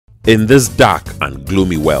In this dark and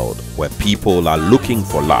gloomy world where people are looking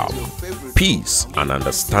for love, peace, and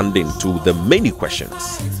understanding to the many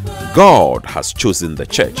questions, God has chosen the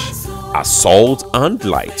church as salt and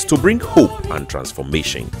light to bring hope and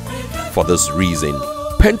transformation. For this reason,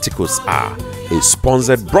 Pentecost Hour, a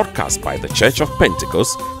sponsored broadcast by the Church of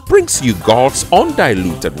Pentecost, brings you God's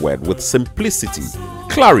undiluted word with simplicity,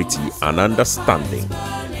 clarity, and understanding.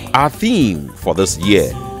 Our theme for this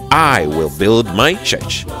year, I Will Build My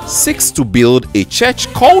Church, seeks to build a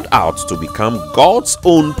church called out to become God's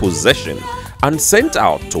own possession and sent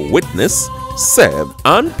out to witness, serve,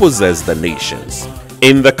 and possess the nations.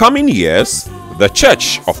 In the coming years, the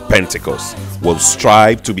Church of Pentecost will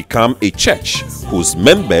strive to become a church whose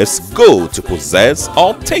members go to possess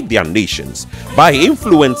or take their nations by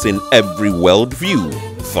influencing every worldview,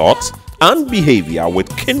 thought, and behavior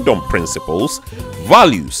with kingdom principles,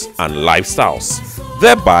 values, and lifestyles,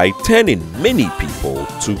 thereby turning many people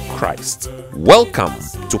to Christ. Welcome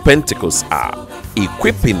to Pentecost Hour,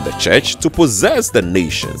 equipping the church to possess the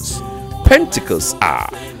nations. Pentecost Hour,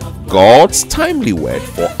 God's timely word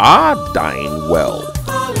for our dying world.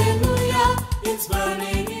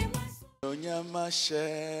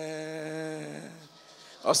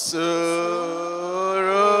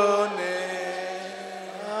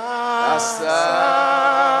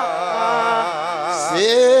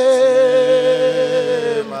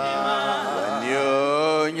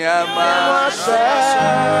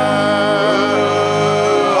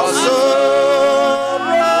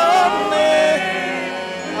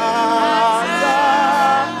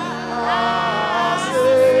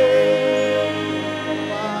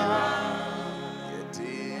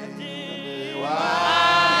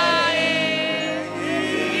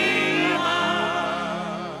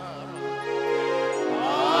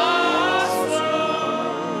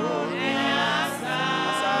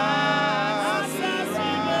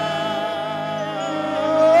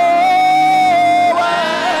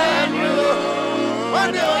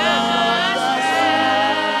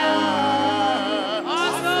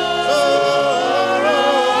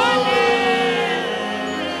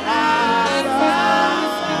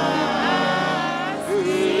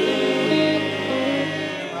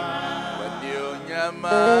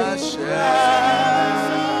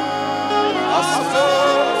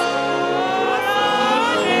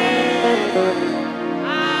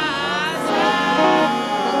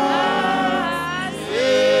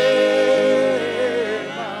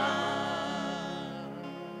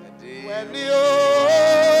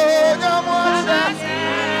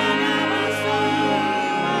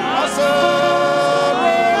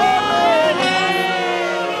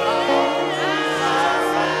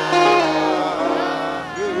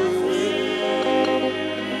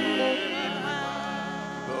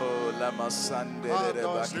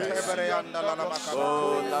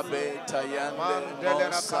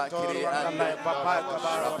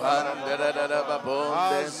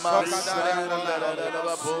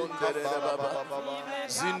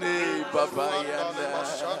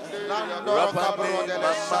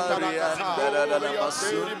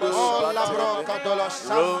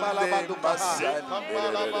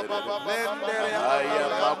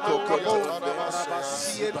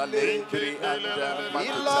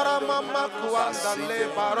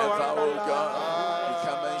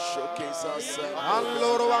 Showcase us.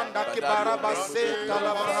 Allora anda che barabasetta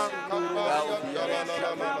la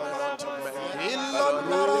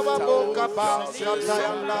boca passa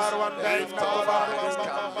andare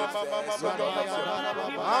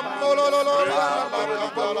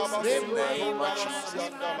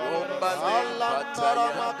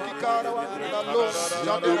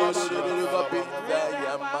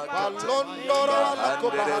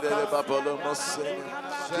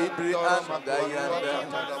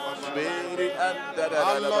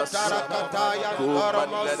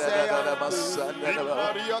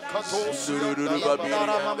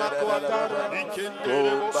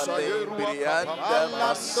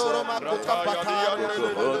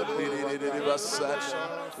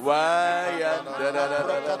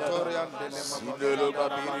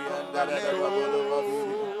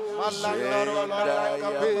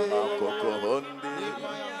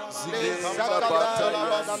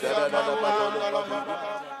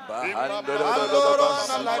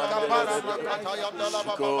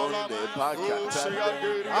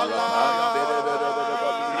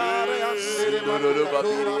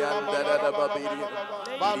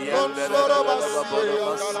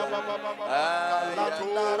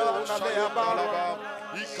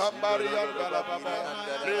Ikambari andala baba.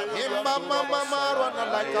 Imba mama marwana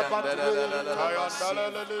like a battle.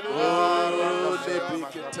 Oh,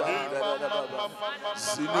 lebiketa.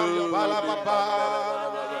 Sinu bala baba.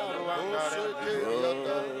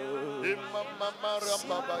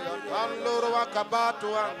 Andoro wakabatu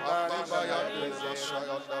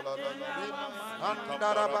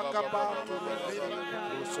andara bakabatu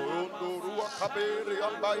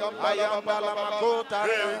ayambala makota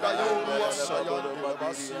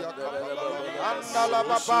andala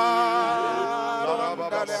baba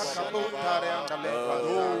andale akabutare andale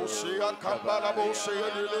akambala bose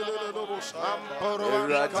amporo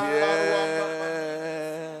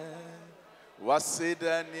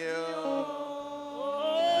Wasidanyo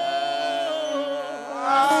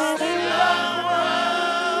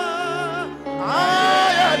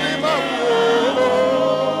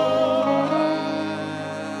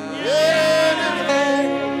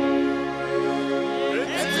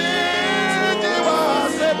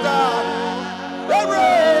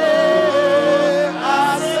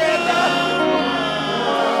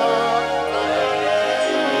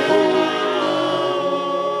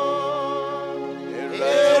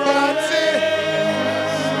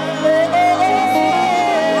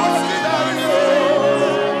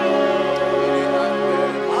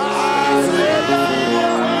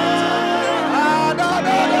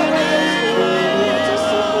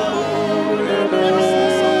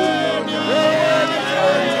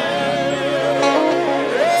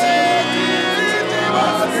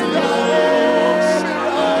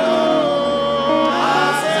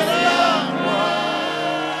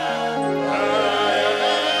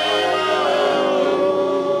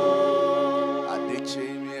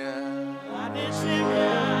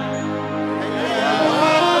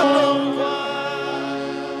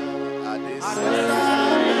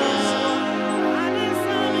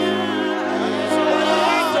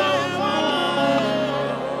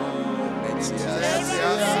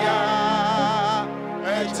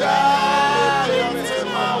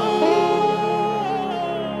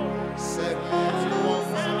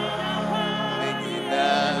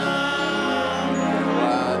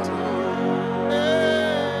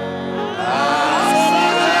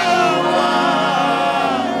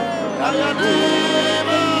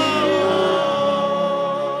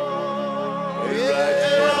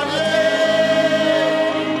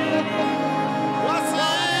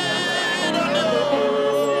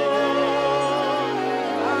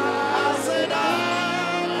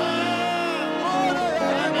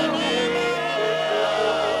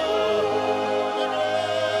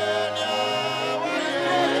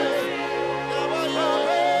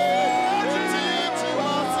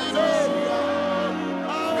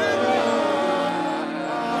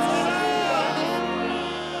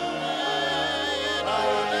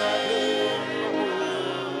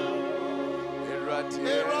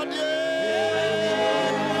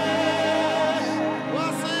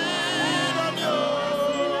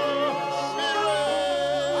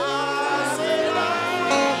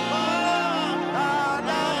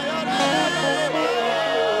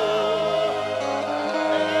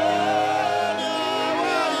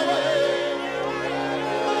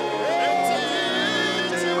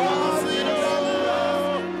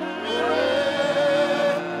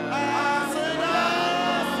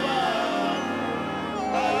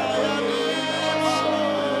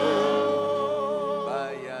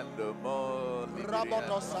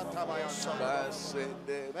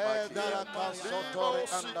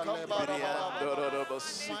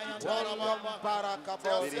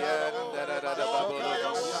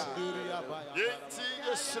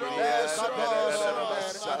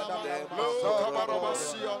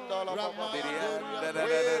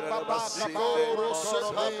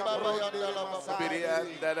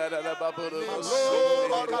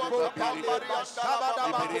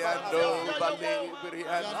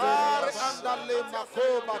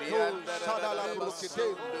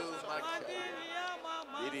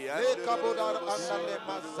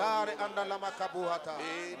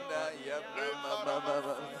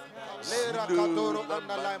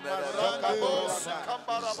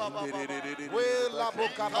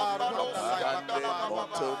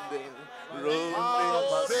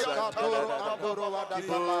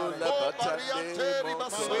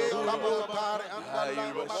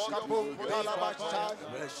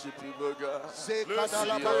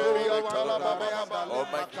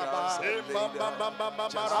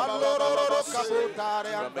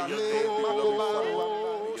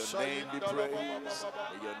name be praised.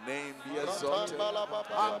 May your name be exalted.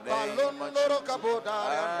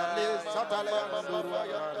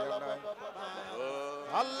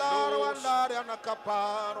 Allah wandari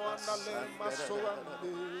anakaparo andale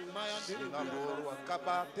masuande naboro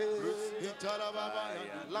akabate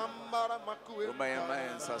lambara makuwe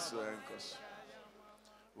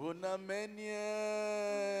una menye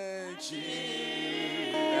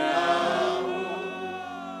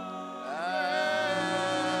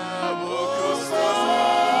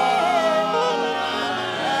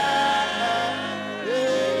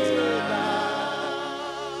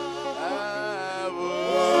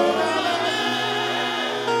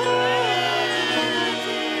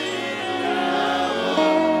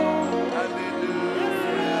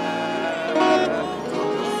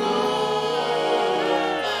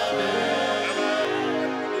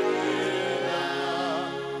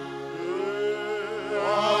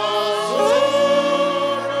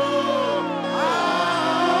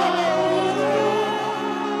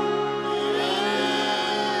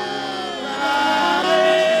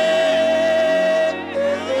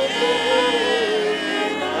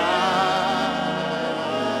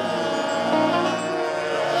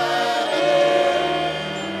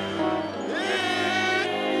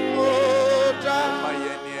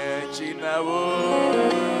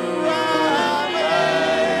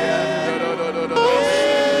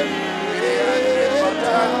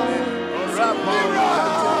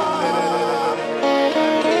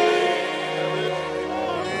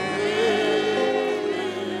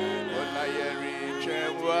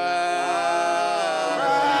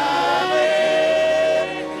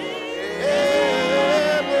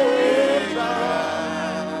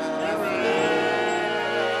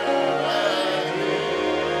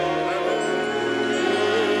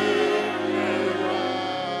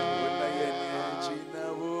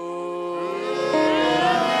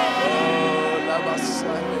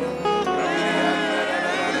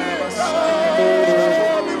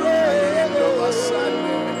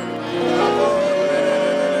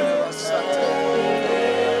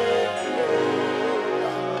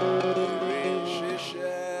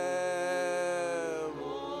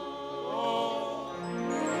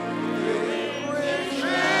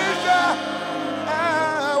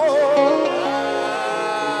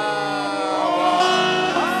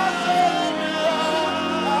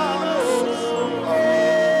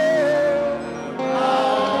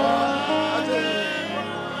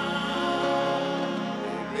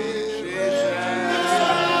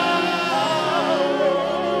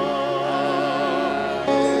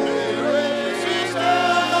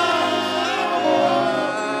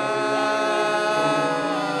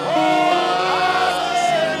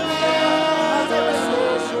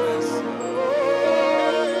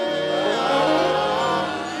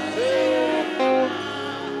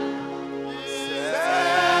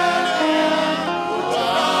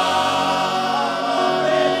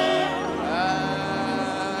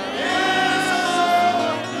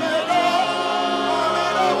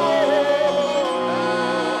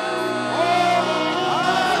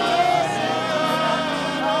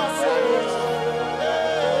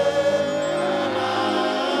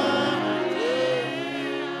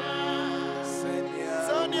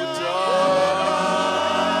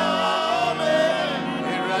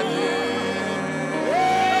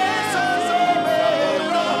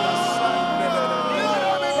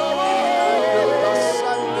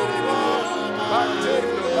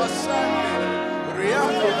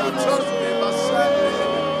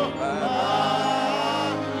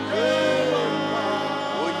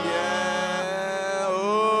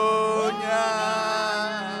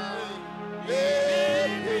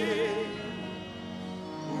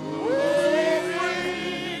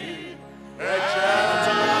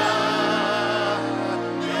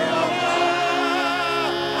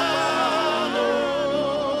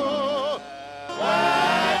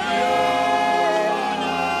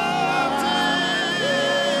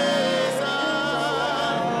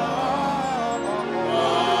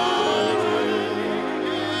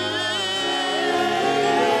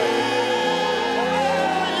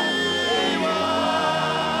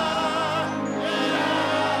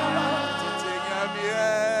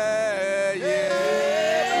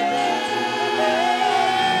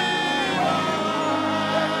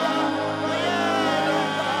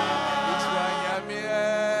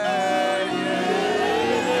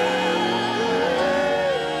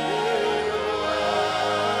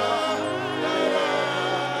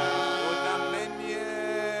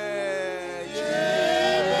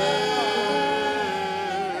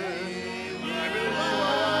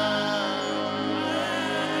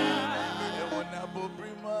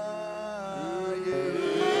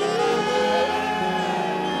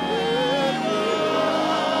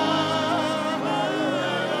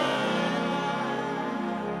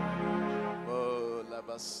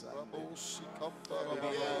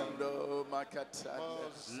Biriando makatanda.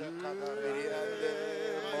 Biriande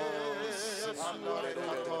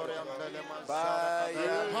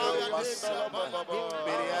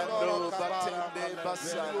Biriando batende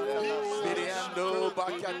basanda. Biriando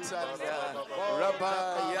bakatanda.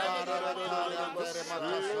 Rabaya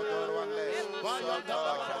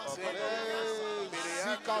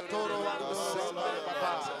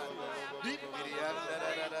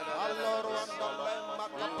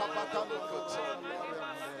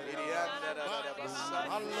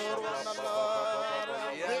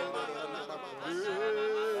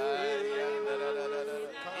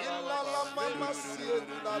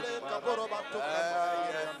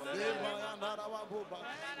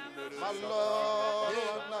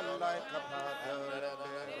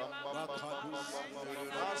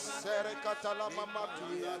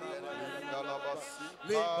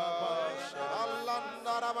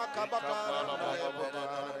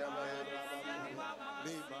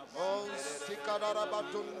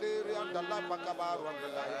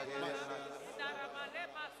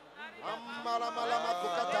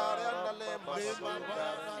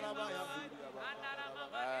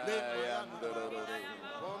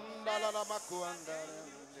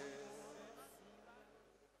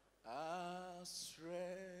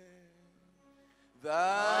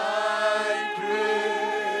Thy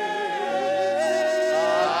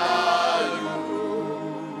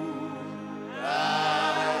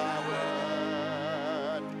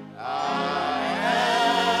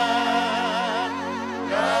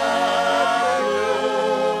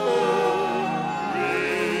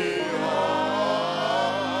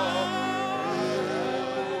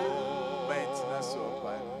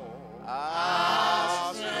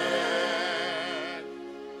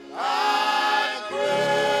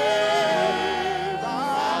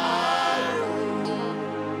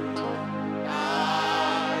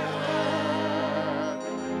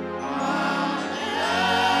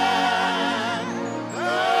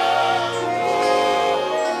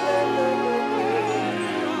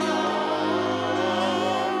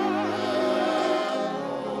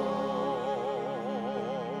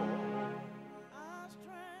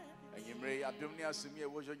Sumia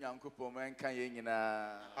was your young couple, man. Can you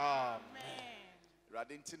Amen.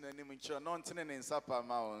 Radinton and Nimincho, Nonton and Sapa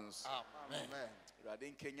Mounds. Amen.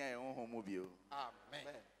 Radin Kenya, own home mobile. Amen.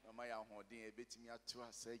 No, my own dear, bit me at 2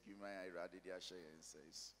 say you may I radid Yasha and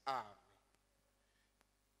says. Amen.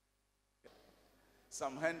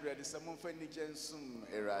 Some 100 is some funny gensum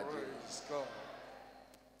eradi.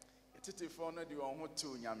 It's a phone that you want to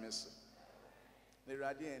Yamis. The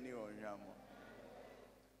radiani or Yamo.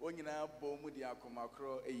 When you now bomb with the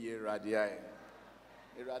Akomacro a year radii.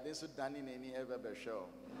 A radiso done in any ever show.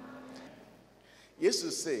 Yes,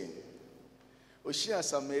 to say, Oshia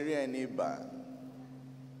Samaria neighbor,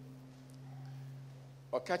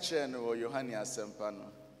 or catcher no Johannia Sempano,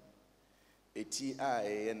 a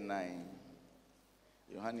TIAN9,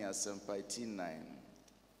 Johannia Sempai T9,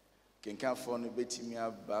 can come for no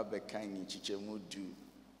betimia Babekani Chichemudu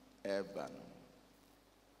Urban.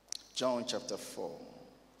 John chapter 4.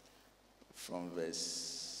 From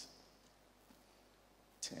verse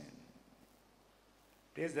 10.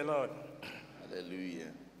 Praise the Lord.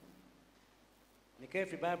 Hallelujah.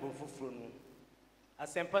 Nikefi Bible fufunu.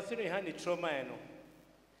 Asempasino hani trauma eno.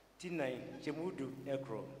 T9 chemudu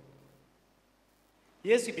ekro.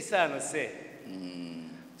 Yesu bisa no se.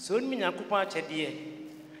 So nmi Nyankopon achede.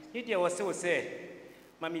 Yede wo se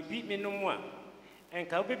mami bi me no mu a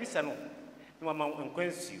enka obebisa no na mama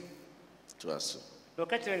nkwansuo. To aso. No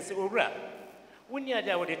catch and say, Ora, when you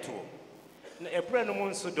are with it too. A prayer no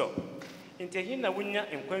one so do. Into him, a winner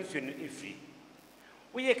and question if free.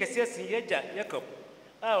 We can see Jacob.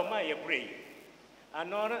 Oh, my pray. And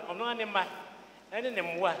no animal, and in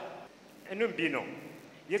them what? And no bino.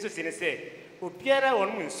 Jesus in a say, O Pierre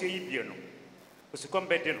on Moon say Biono. Was to come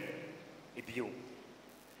better. If you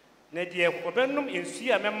Nadia, Obenum in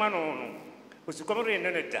Sia Memano was to come in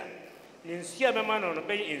another. In Sia Memano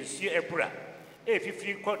obey in Sia Ebra. If you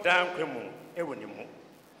free cut down Cremo, Ewonimu.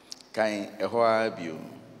 Kind a while view.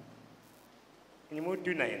 You would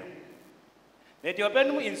do nine. Let your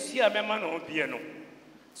benum in Sia Memano Piano.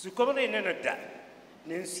 So come in another.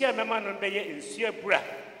 In Sia Memano Bay in Sia Bra.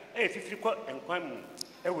 If you free cut and Quamu,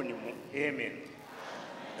 Ewonimu. Amen.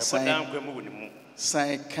 Cut down Cremo.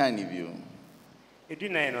 Sign kind view. You do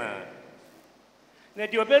nine.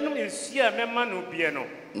 Let your benum in Sia Memano Piano.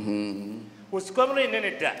 Was coming in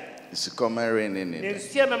another. It's coming in it. In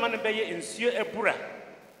Sia Mamma Bay in Sia Ebura.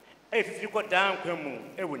 If you got down,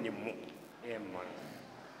 Quemu, Ewonimu. Amen.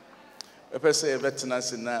 A person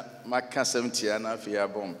veterans in that Maca 70 and a fear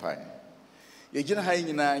bompine. Yegina ha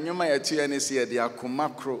nyina nyoma yatu ane se de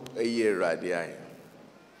akomakro eye Awurade aye.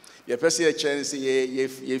 Ye pese ye chen se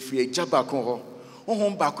ye fie jaba ko ho.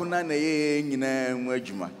 Honhom baako na ye nyina mu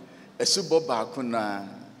adwuma. Esubo baako na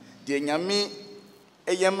de nyame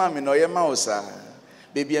eye ma me no ye ma wo sa.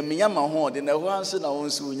 Baby eminya ma ho de na ho anso na wo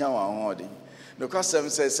nso nya wa ho de. No kwasem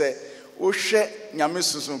se wo hwe nyame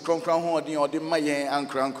susun kronkron ho de ode ma yen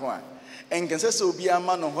ankranko a. Enkense se obi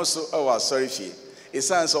ama no ho so e wa sorry fie.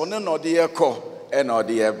 Esan so ne no de ye ko e na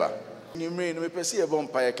ode ye ba. Nyimre no mepese ye bo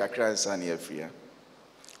mpa ye kakra nsa na afia.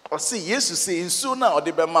 O se Yesu se nsu na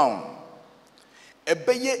ode be ma wo.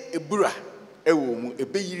 Ebeye ebura ewo mu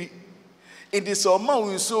ebeyiri. Indi so ma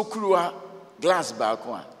wo nsu okuruwa glass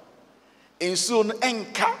baako a. Nsu no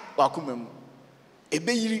enka wakoma mu.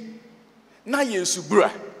 Ebeyiri na Yesu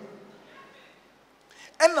bura.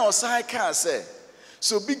 Ena osai ka se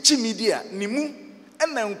so bi gimidia nimu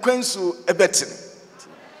ena nkwansu ebetene.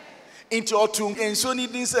 Into otu nsu ni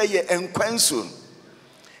din se ye nkwansu.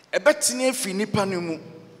 Ebetene afi nipa no mu.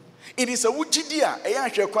 It is a wugidia eya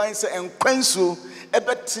hwe kwan se nkwansu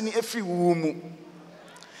ebetene afi wu mu.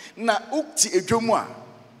 Na ukti edwomu a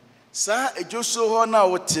sa edwoso ho na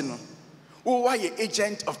wote no wo wa ye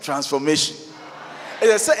agent of transformation. It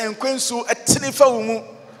is a nkwansu etene fa wu mu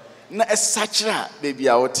na esachira baby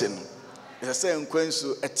a wote no. It is a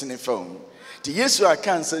nkwansu etene fa wu mu. Ti Yesu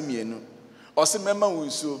aka nsa mienu o se mema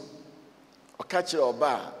wunsu o ka kire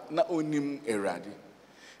oba na onim Awurade.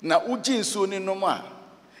 Na uji nsu ni no ma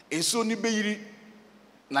nsu ni beyiri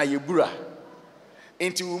na yebura.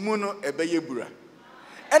 Enti wo mu no ebeye bura.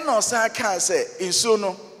 Ena osa aka se nsu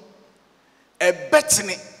no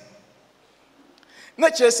ebetene. Na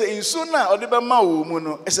kire se nsu na ode be ma wo mu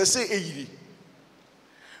no esese eyiri.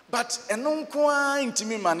 But eno nko a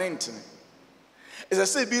intimi manentene.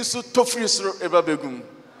 Esese bi nsu tofri soro eba begum.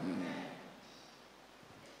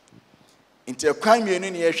 Inti kwan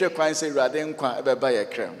mienu ne yehwe kwan se Awurade nkwa ebeba ye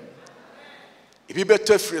kram. Ebi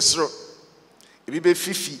beto afiri soro. Ebi be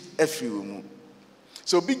fifi afiri wo mu.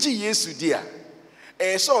 So bi gi Yesu dia.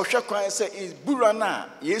 So hwe kwan se bura na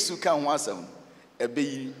Yesu ka ho asam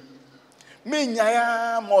ebeyi.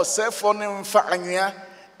 Menyaya mo sefo ne mfa anwea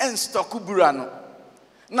en stock bura no.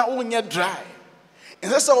 Na wonye dry.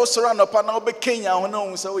 Nse wo soro anopa na wo be Kenya ho na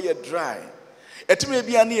wo se wo ye dry. Etime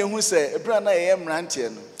bia na yehu se ebra na ye mrante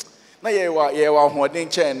no. Na ye wa hoden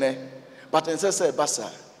chene but nse se basa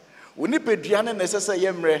woni pedua ne nse se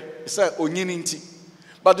ye mre se onyini nti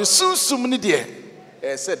but the sunsum ni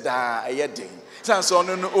de se da ye den san so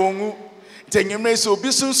no onwu tenyemre se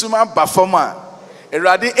obi sunsum aba fam a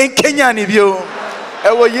Awurade enkenya ne bio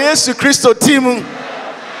ewo Yesu Kristo tim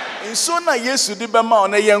nso na Yesu di be ma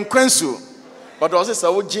ona ye nkwansu but o se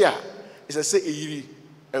wo gia se eyiri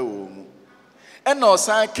ewo mu ena o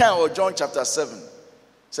san kan o John chapter 7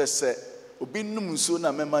 se obi num nso na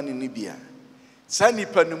mema ne nibia sa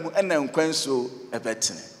nipa no mu ena nkwanso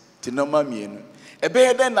ebetene ti no ma mienu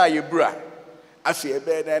ebe den na yebura afi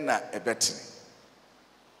ebe den na ebetene.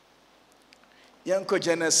 Yanko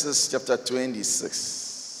Genesis chapter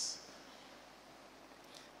 26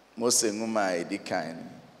 Mose nguma edikan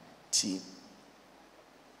ti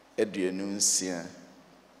eduenu nsia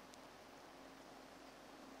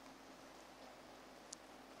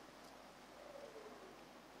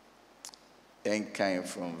and came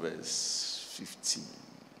from verse 15.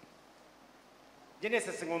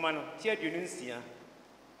 Genesis ngomano tia dununsia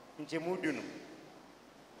nchemuduno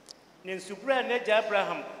nensubra neja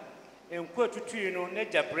Abraham enkwa tutuye no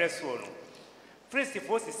neja breso no first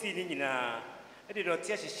for sisi ni nyina e de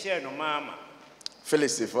tia hye no mama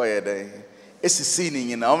Philistine for ye den esisi ni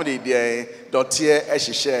nyina o de dia dotie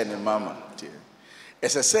hye ne mama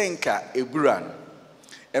ese senka ebura no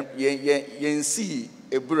yensi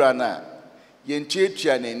ebura na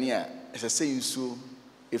yentuatua nani a esese nsuo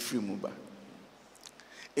efiri mu ba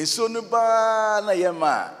nsuo no ba na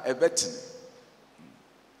yema ebetene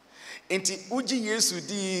enti uji Yesu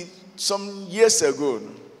di some years ago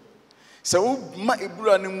no so ma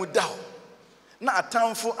ebura no mu daw na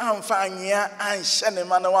atamfo amfa anyea anhye ne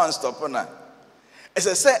ma na one stop na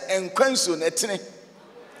esese enkwansuo na etene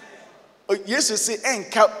Yesu say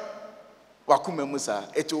enka wakoma mu sa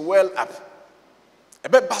it will well up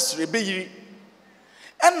ebe basre ebe yiri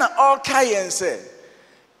ena all kayen say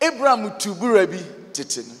Abraham tubura bi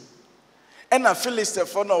tete no ena Philistine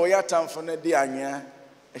for no we atamfo no de anwea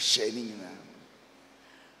ehye ni nyina.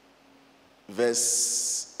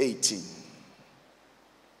 Verse 18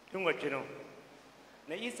 Tungotino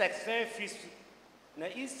na Isaac san fish na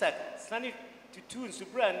Isaac sani tutu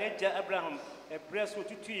nsubra neja Abraham ebreso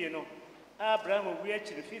tutuye no Abraham we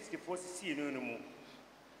achi 54 cc no mu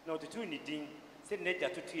na tutu ni din se neja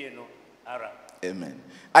tutuye no Ara. Amen.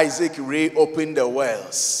 Isaac reopened the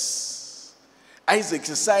wells. Isaac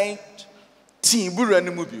signed team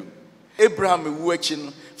Buranimubu. Abraham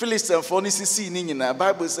watching Philistine for this scene in the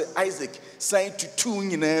Bible says Isaac signed to 2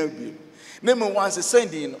 in a Name once a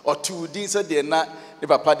sending or 2 days a day not the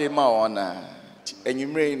papa de maona. And you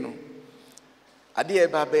may know. I dear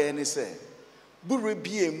Baba and say, Buru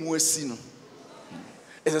be a muesino.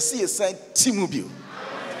 As I see a sign Timubu.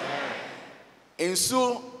 And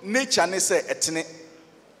so nature ne say etne.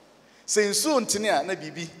 Say so ntinia na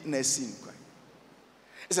bibi na asim kwa.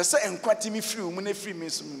 As I say enkwa timi free mu na free me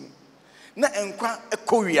so mu. Na enkwa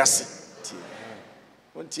ekowiase. Tie.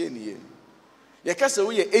 Won tie ne ye. Ye ka say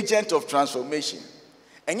we agent of transformation.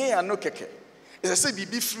 Enye ya no keke. As I say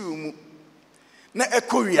bibi free mu na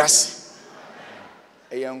ekowiase.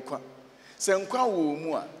 Eye enkwa. Say enkwa wo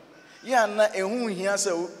mu a ya na ehu hia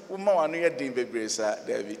say wo ma wa no ye den bebre sa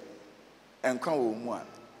David. Enkwa wo mu a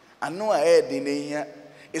ano a e den ne hia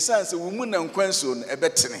esan se wo mu na nkwa nso no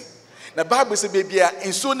ebetene na Bible se bebia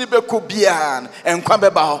nso ni beko bia enkwa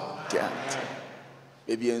beba ho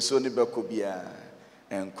bebia nso ni beko bia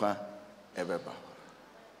enkwa ebeba ho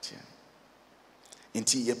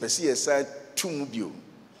nti ye pese ye sa tum bio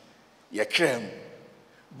ye krem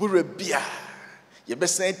buru bia ye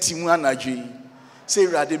besan timu anadwi se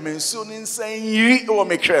rade menso ni nsan yiri wo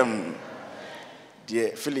me krem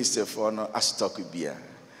de Philistine for no astok bia.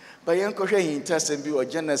 But you can in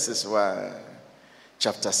Genesis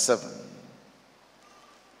chapter 7.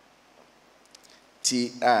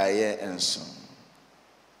 T.I. and so.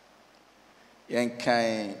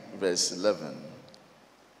 Yankai verse 11.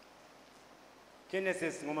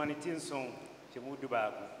 Genesis Momanitin song,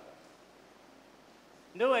 Chemudubago.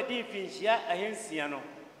 No, I did finish ya a hensiano.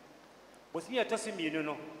 Was me a tossimino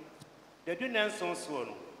no. The Dunan son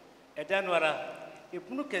swono. A danwara, if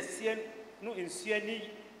Nuka no in Siani.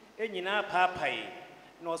 Enyina papai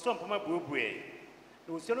no so mpoma buebue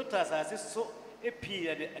no so no tasase so epi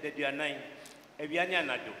ade duanan awianya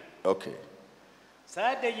anado. Okay,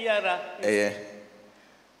 sa de yara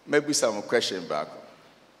maybe some question back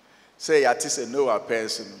say ya say no a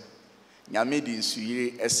person nyame di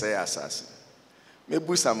nsuyire essay asase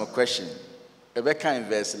maybe some question ebe kan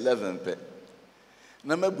verse 11 pe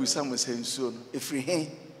na maybe some say nsuo no efri he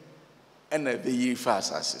na be yi fa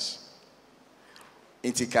asase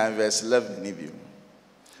Inti kan verse 11 ni bi.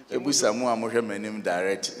 Ebusa mu amohwe manim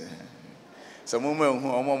direct. Some mu hu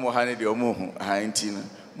omo ha ne de omo hu ha nti no.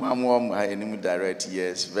 Mu amo ha enim direct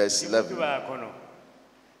yes verse 11.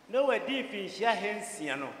 No we deep in share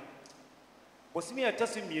hensia no. Bosimi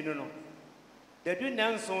atosimienu no. Da du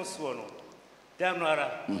nanson so no. Da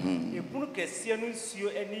nora. Ebunu kese no nsuo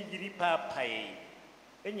ani yiri paapae.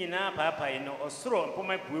 Enyina paapae no osoro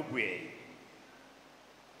mpoma buebue.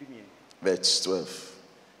 Dumien. Verse 12.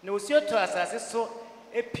 No sio to asase so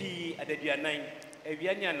epi adaduanan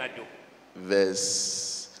awianya anado.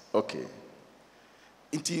 Verse okay.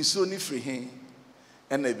 Inti so ni free he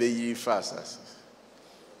and e be yi fast as.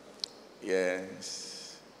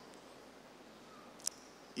 Yes.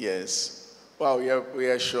 Yes. Wow, we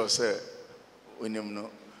are sure sir. We no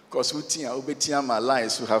cause we tia obetia my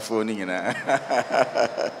lies who have phone nyina.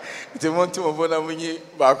 They want to obona munyi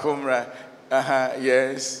back home right.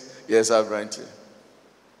 Yes. Yes, I've rented.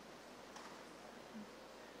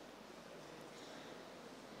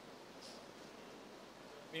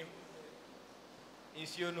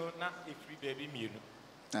 Insuo na efri baby mienu.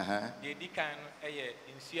 The dikan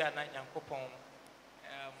insuo na Nyankopon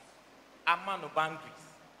ama no boundaries.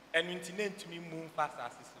 Enu ntine ntumi move fast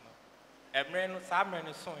asese no. Emre no sa amre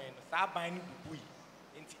no so en sa ban ni bubu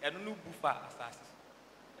yi. Nti enu no bu fa asase.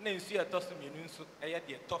 Na insuo etoso mienu nso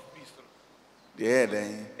de top free so. Yeah,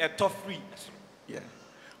 then. A top free. Yeah.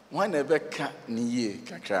 One ever cat ni ye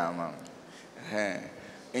kakrama.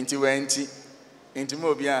 Inti wenti. Inti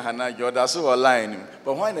mo bia hana joda so online.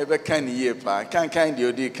 But one ever can ye pa. Can the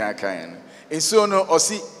odi kan. Ensuo no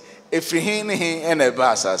osi efri hin ne hin e na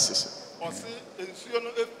ba asase. Osi ensuo no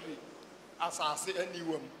efri asase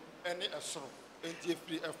aniwam ene esoro. Enti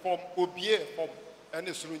efri e form obie form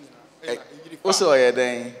ene soro nyina. Oso ye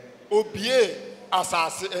den. Obie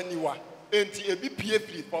asase aniwa. Enti ebi pie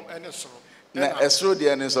free from any soro. Na esro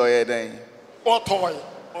de ne so ye den. Otoy.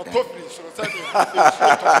 Otofri soro say.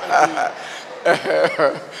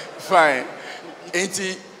 Fine.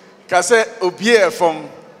 Enti ka say obie from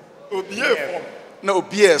no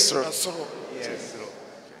obie esro. Esro. Yes.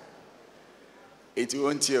 It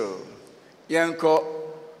won't you. Yanko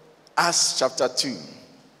Acts chapter 2.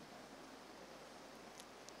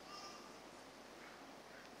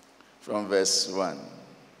 From verse 1.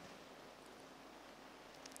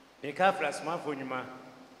 Eka frasma fonyuma.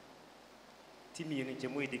 Timmy and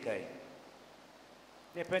Jamuidikai.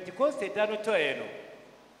 The Pentecost da no toeno.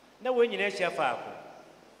 Na when you nation fako.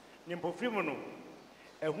 Nimpo Frimono.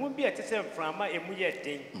 A won't be at the same from my immediate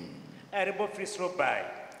thing. I report free slow by.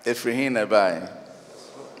 If we hear by.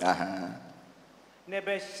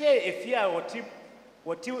 Never share if you are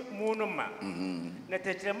what you moonoma.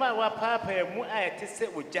 Natachama wa papa and mu I to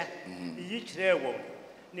set with Jack. Each there won't.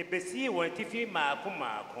 Nebesi won't if you marco.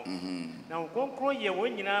 Now, concro ye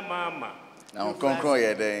when you are mamma. Now, concro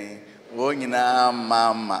ye day. Wonyina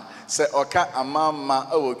mama se oka amama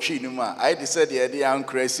o twinuma I said the idea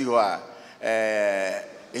ankrasi ho a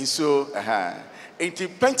nso enti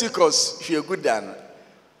Pentecost hwe good dan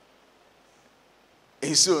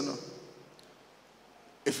nso no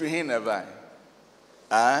if we hin never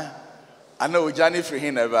I know Johnny for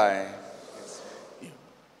hin never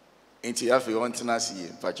enti afi wontena sie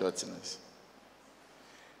patriotiness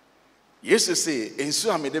Yesu say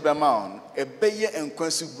ensu amede be ma on ebeye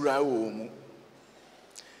enkwansu bura wo mu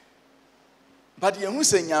but ye hu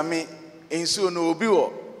se nyame ensu no obi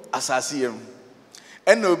wo asase yam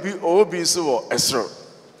en obi nso wo esro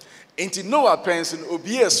enti Noah pens no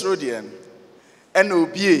obi esro de en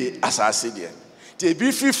obi asase de te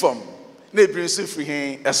ebi free from na ebi nso free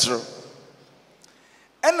hen esro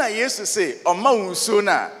na Yesu say o ma nso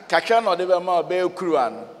na kakra na de be ma o be kuru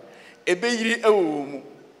an ebeyiri ewo mu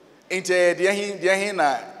Inte dia hin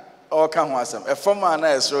na oka ho asem efom na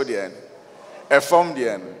esro de efom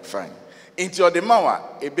de fine inte ode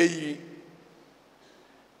mawa ebeyi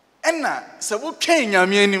enna se wo twen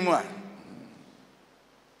nyame animu a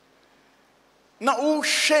na wo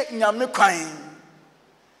hwe nyame kwan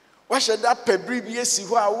wa hweda pabri bi esi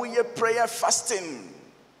ho a wo ye prayer fasting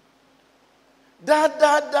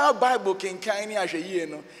da Bible kenkan ni ahwe yie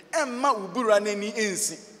no emma ubura nani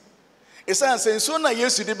ensi Esan senso na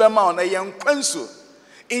Yesu de bema ona ye nkwanso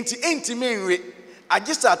enti menwe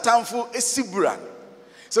agisa tamfo esibura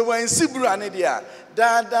so when sibura ne dia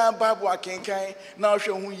da Bible akenkan na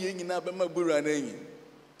ohwe hu ye nyina bema bura na yin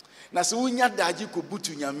na se wunya daji ko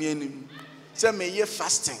butu nyame anim se me ye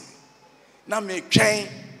fasting na me twen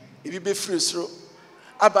ebi be free soro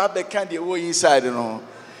aba be kan de wo inside no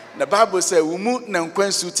na Bible say wo mu na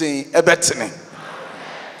nkwanso ten ebetene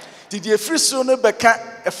did ye free soro no beka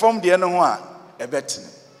from the no a ebetene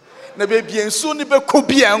na baby enso ni be ko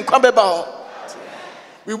bia nkwa beba ho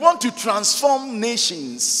we want to transform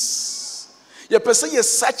nations ye pese ye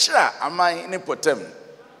sachra amai ne potem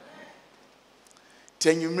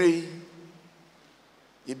tenyumre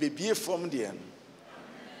ye bebie from the no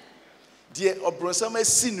die obronsam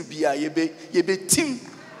asinu bia ye be tim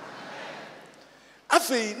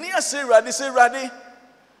afei ni ase rade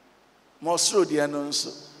mo soro de no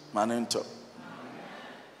nso manento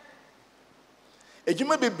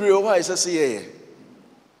Ejuma bebre ho a say ye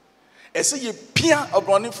ese ye pia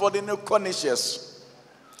obroni for the conscious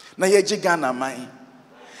na ye gi Ghana man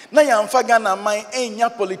na ya mfa Ghana man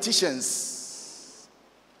enya politicians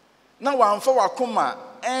na wa mfa wakoma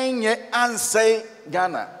enye ansay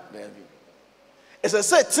Ghana baby ese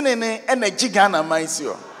say tinene energy Ghana man si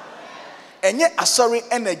o enye asori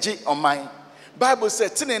energy oman Bible say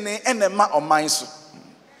tinene enema oman so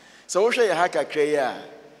wo hwe ye haka kre ya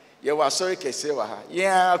ye wa sorry kese wa ha ye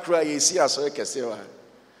akura ye si asori kese wa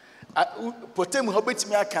ha potemu ho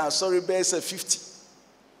betimi aka sorry be say 50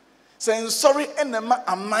 say sorry enema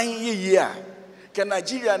aman ye a ke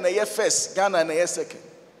Nigeria na ye first Ghana na ye second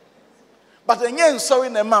but enye sorry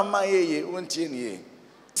na ma aman ye wontie ne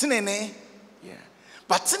tinene yeah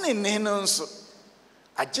but tinene no nso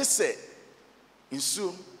age say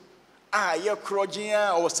nsu a ye krogin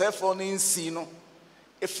a o se for no nsi no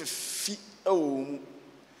efefi o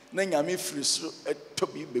na nyame firi so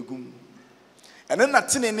etobi begum ene na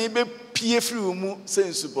tinene be pie firi mu se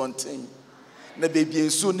nsu bonten na bebi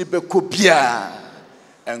nsu ni be kobia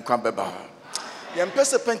enkwa beba ye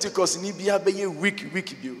mpese Pentecost ni bia be ye week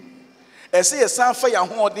bio ese ye sanfa ya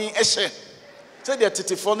hoodin ehye se de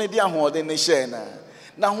tetifo ne dia hoodin ne hye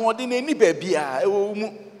na hoodin ni ba bia ewo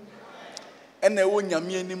mu ene wo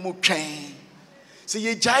nyame ani mu twen se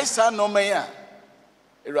ye jai sa no man a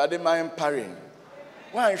erade man pare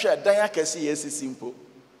wan hwe dan akese ye simple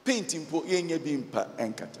paint impo ye nya bi mpa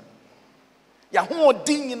enkata ya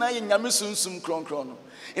hoodin nyina ye nyame sunsum kronkron no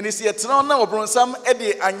ene se ye tena na obronsam e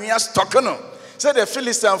de anwea stock no se de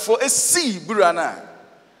Philistine for esi bura na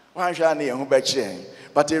wan hwe na ye ho ba kire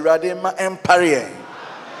but erade ma empire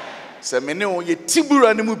se me ne o ye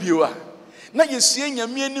tibura ne mu biwa na ye sue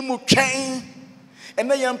nyame ani mu twen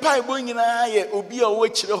ene ye mpa ebo nyina ye obi a wo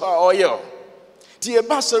kire ho a oye ti e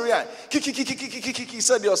basori a kiki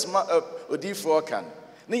said your odi for can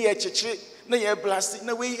na ye chichiri na ye blast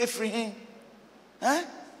na we efri hin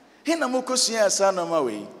Hina moko sua asa no ma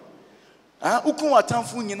we. Ukun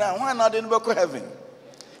atamfo nyina ho na de no beko heaven.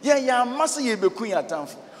 Ya masa ye beku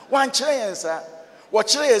atamfo. Wan kire yen sa. Wo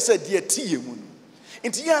kire ye sa de atiye mu no.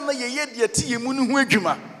 Nti ya na ye de atiye mu no ho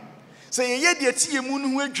adwuma. Se ye de atiye mu no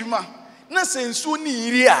ho adwuma. Na se nsuo ni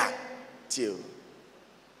yiri a. Tio.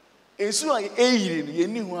 Nsuo a eyiri no ye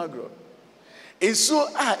ni ho agro. Nsuo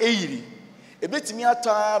a eyiri. Ebetimi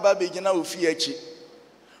ata ba begina ofie achi.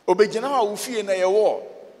 Obegina ha ofie na ye wo.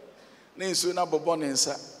 Na nsuo na bobo ne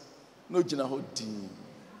nsa. No gina ho din.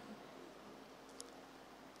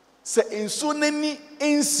 Se nsuo nani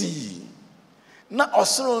ensi. Na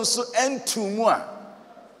osoro nso entumu a.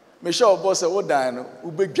 Me sure obo se wo dan no,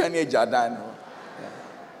 ubedwane agya dan no.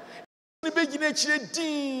 Ni begina chire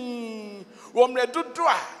din. Wo mre dodo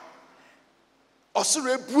a.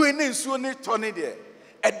 Osoro ebue ne nsuo ne to ne de.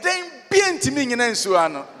 Eden bia ntimi nyina nsuo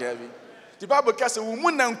ano, David. The Bible says wo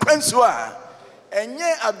mu na nkwansuo a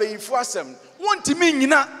enye abayifo asem. Wontimi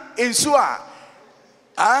nyina nsuo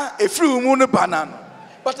a efiri wo mu no banano.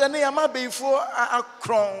 But ene ya mabayifo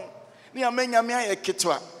akron. Ni amanyame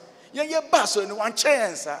ayeketwa. Ye ba so ni wan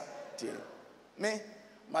chensa. Me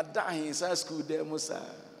madahin sa school there musa.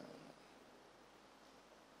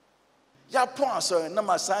 Ya pon so na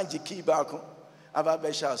masanji ki ba ko. Aba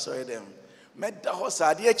be sha so dem. Meda ho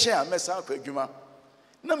sa de eche a mesa akwadwuma.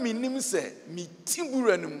 Na minim se mi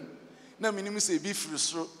timburanum. Na minim se bi firi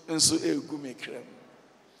so nso egu me krem.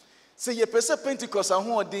 Se ye pese Pentecost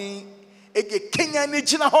ahoden ege Kenya ne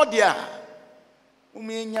gina ho de a.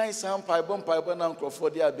 Umi nyai sam paibo na nkrofo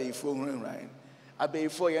de abayifo hurunran.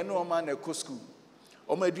 Abayifo ye ne o ma na ko school.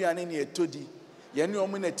 O ma aduane ne etodi. Ye ne o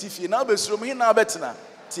mu na tifie na obesuro mu hina abetena.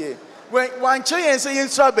 Tie. Wan che yen se yen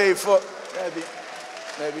sra abayifo.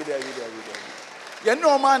 David. Ye ne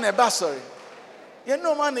o ma na ba sorry. Ye ne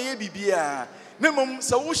o ma na ye bibia. Ne mom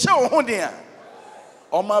se wo hye wo ho de a.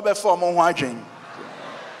 O ma be for mo ho adwen.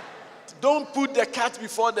 Don't put the cat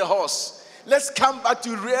before the horse. Let's come back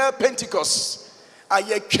to real Pentecost.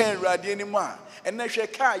 Aye ken rade ni mu a ene hwe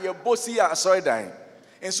ka ye bosi ya asoidan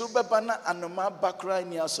enso beba na anoma bakra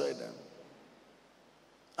ni asoidan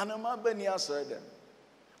anoma ba ni asoidan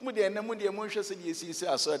mu de ene mu de mu hwe se de esi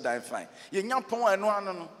asoidan fine ye nya pon eno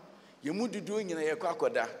ano no ye mu dudu nyina ye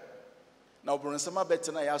kwakoda na obronsama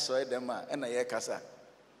betena ya asoidan ma ena ye kasa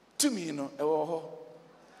tumi no ewo ho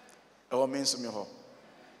ewo menso me ho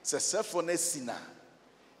se sefo na sina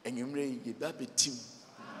enwumre ye ba betim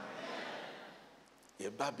ye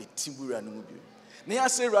ba betimbura no mu bi na ya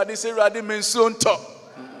se rade mensuo nto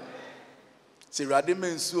se rade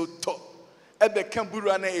mensuo to ebe kan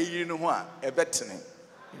bura na eyiri no ho a ebe tene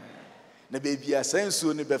na be bia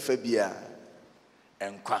sansuo ne befa bia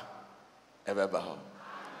enkwa ebe ba ho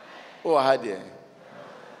o ha de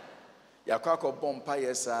yakwa ko bompa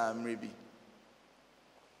yesa mrebi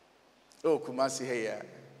o kumasi he ya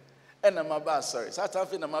ena maba sorry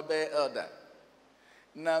satafi na maba elder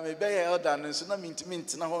na me be elder no so na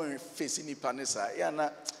mint na ho face ni panisa ya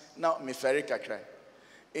na me ferry kakra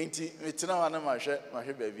enti me tena ho na mahwe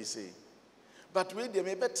ba bi sei but we dey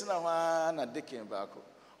me betena ho na dikin ba ko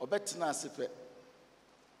obetena asepe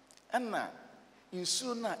ana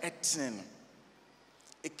insu na etene no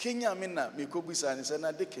ekenya me na me kobusa ni se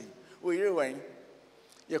na dikin o yire wan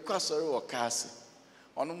ye kwasori wo kaase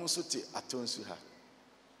ono mu so te atonsu ha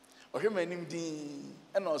ohwe manim din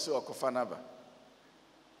ena o se okofa na ba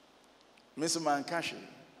Mr. Mankashi.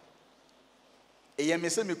 Eye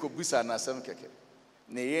mese me kobusa na asem keke.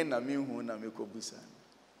 Na ye na me hu na me kobusa.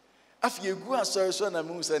 Afi egu asori so na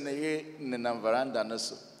me hu se na ye ne na veranda no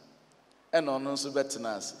so. E no no so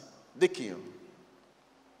betena ase. Dikin.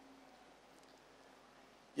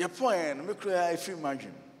 Ye point no me kura afi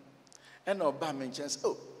madwem. E na oba me chance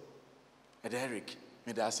oh. Eric,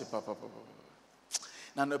 me da ase papa.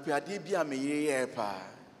 Na no pe ade bia me ye pa.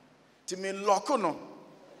 Ti me loko no.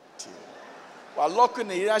 Wa loko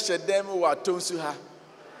ne ira shedem wa Atonsu ha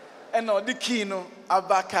ena odi key no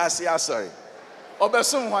abakase asori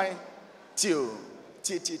obesom hwan tio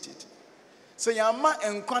ti so yama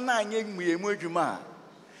enkwa na anye muyemu adwuma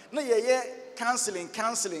na ye counseling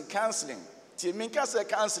ti me nka se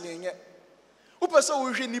counseling ye upese wo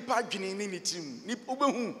hwe nipa dwene ni nitim ni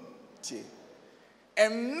obehu ti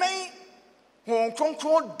emmen hon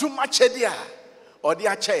konkron duma chede a odi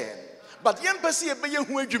ache but yempese ye be ye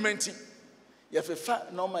hu adwumanti ye fefa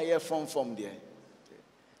no ma ye from there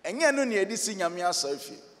enye no ne edisi nyame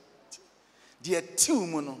asafi the tiu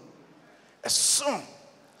mu no eson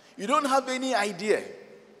you don't have any idea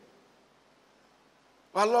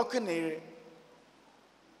wa lock ne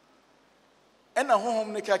ena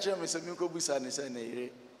honhom ne ka kire me se me ko busa ne se ne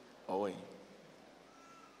ire owen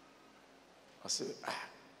I say,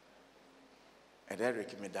 and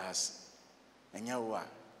Eric me das. And you are.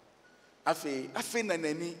 I feel an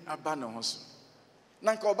any abandon house.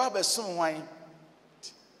 Nanko Baba soon wine.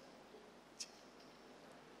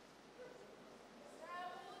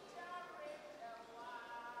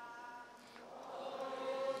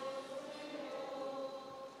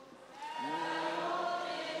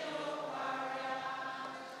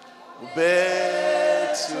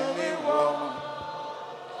 Bed to me, woman.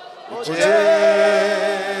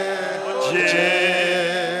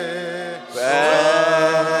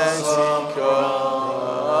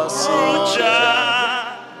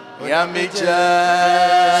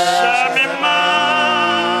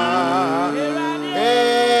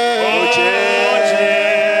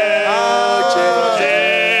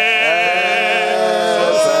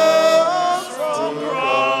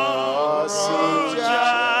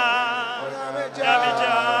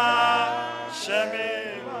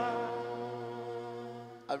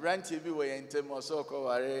 TV were in Temoso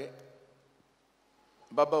Koware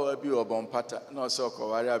Baba will be or Bompata, no so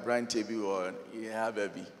Koware, Brand TV or yeah,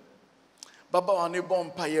 baby. Baba on a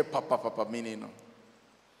bompire, papa, meaning.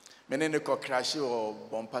 Menenico crash or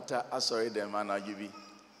Bompata, I sorry, the man I give you.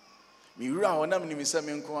 Mira, when I'm in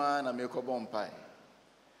Misaminquan, I make a bompire.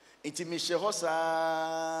 Intimisha Hosa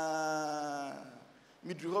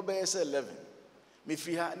Midrobe 11. Me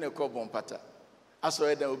fia no Bompata. I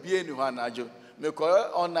saw there will be anyone, Ajo. Me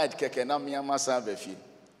call all night keke na me amasa befi.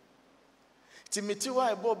 Timiti wa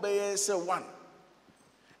ebo be say 1.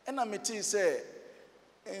 And I meti say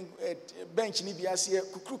bench ni biase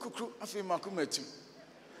kukru afi makumatu.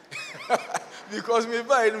 Because me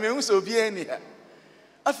buy me hu so bi ani ha.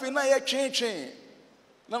 Afi na ye twen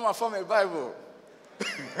na ma for me Bible.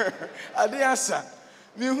 Ade asa.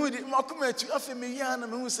 Me hu di makumatu afi me ya na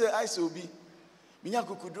me hu say I so bi. Me nya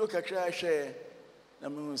kukudro kakra hwe na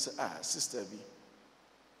me hu say sister bi.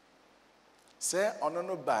 Say ono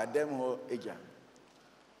no ba dem ho eja.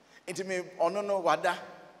 Enti me ono no wada.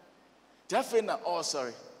 Tafe na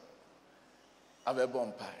sorry. Ave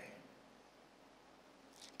bompai.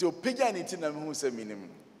 To peja ni tina me hu say minim.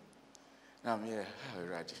 Na me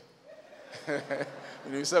ready.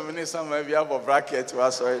 You say me some we have a bracket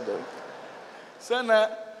was sorry do. Say na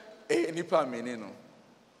nipa meni no.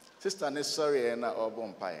 Sister ne sorry na o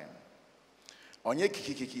bompai. Onye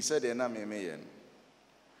kikiki said na me ye no.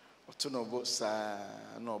 Otonobo sa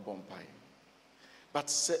no bompai. But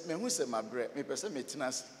say me hu say my bread me person me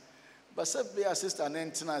tinas. But say be a sister na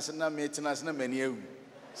tinas na me tinas na mani ewu.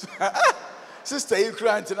 Sister you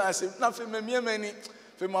cry tinas na fe me mani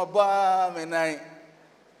fe ma ba me nai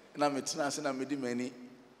na me tinas na me di mani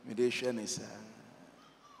me dey hwe ni sa.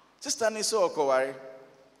 Sister ni so okoware.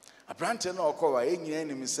 Abrante na okoware enyina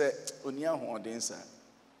ni me say oni ahoden sa.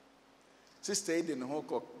 Sister ide no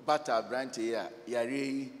ho bata abrante ya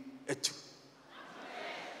yare etu.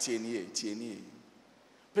 Tienie.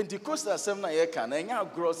 Pentecost assembly na ye kan na nya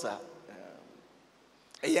grossa.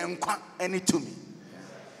 Eye nkwa ani tumi.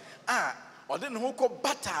 Ode no ho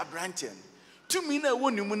bata abrante. Tumi na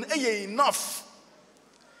woni mu na eye enough.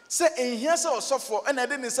 Say ehia se osofo na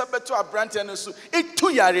de ne sabeto abrante no so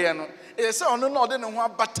etu yare no. Eye se ono na ode ne ho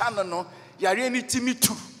abata no yare ni timi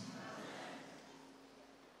tu.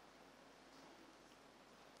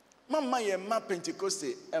 Mama ye ma Pentecost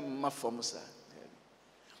ma form sa.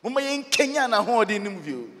 Mama ye Kenya na ho ode nim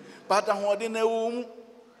view. But ho ode na wo mu.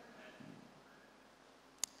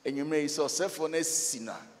 Enyumre iso sefo na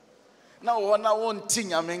sina. Na wo na won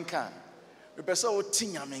tinyamenka. We pese wo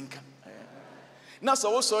tinyamenka. Na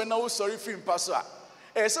so wo sorry na wo sorry film paso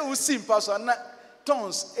a. Se wo sim paso na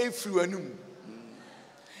tons e free anum.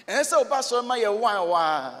 Se wo paso ma ye wan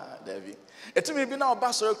wa David. Etumi bi na wo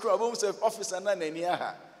paso kura bo se officer na nani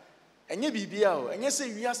aha. Enye bibia o enye se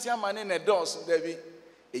wiase amane na dos David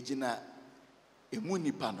ejina emu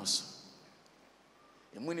nipa no so.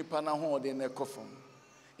 Emu nipa na ho ode na kofom.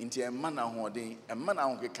 Inti emma na ho ode, emma na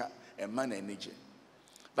ho keka, emma na enije.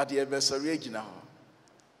 But the adversary ejina ho.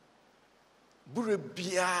 Bure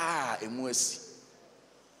bia emu asi.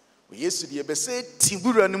 O Yesu de be se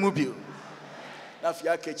tibura no mu bio. Na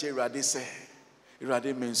fia keche Irade se.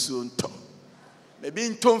 Irade mensu nto. Maybe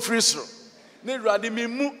ntom free sro. Ne Irade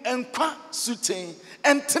memu enkwa suten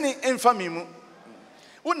entene emfa memu.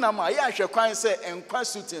 Wonam a ya hwe kwan se enkwa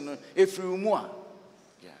suten no efiri mu a.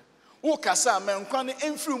 Wo kasa ma enkwa ne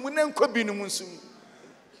emfiri mu na enkwa bi no mu nsum.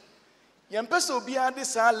 Yempesa obi ade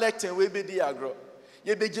sa lecture we be di agro.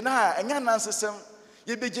 Ye begina ha enya nansesem.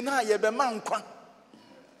 Ye begina ha ye be ma nkwa.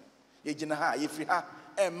 Ye gina ha ye firi ha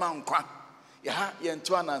e ma nkwa. Ye ha ye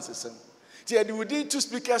nto nansesem. Ti ye di wudi two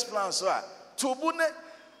speakers plan so a to bu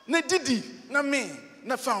ne didi na me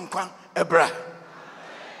na fa nkwa Ebra.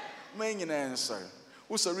 Many answer.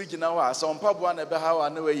 Who's original was on Pabua and Behawa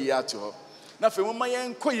and away yato. Nothing when my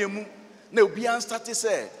young Koyemu, no beyond started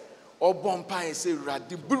say, or Bompire say,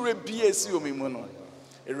 Radi Bure BSU Mimono.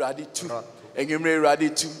 Eradi two, and you may radi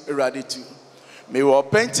two. Me wa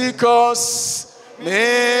Pentecost,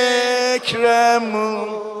 make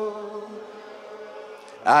remu.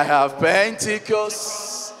 I have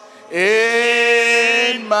Pentecost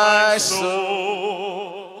in my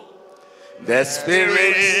soul. The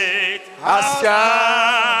Spirit has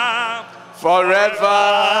come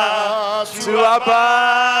forever to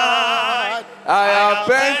abide. I have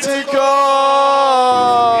Pentecost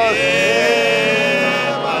in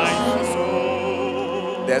my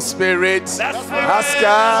soul. The Spirit has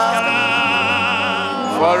come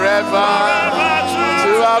forever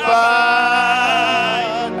to abide.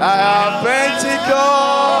 I have Pentecost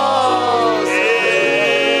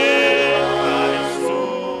in my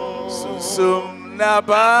soul. Sum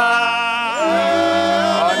naba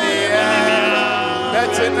on the end.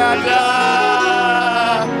 Let's nada.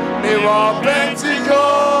 Me want Pentecost.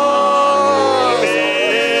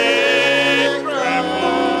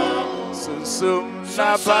 Sum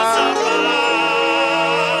naba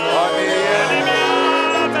on the end.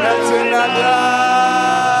 Let's nada.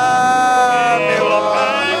 Me want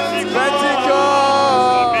Pentecost.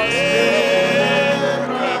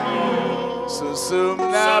 Sum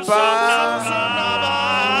naba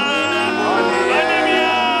on the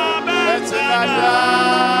end. Let's nada.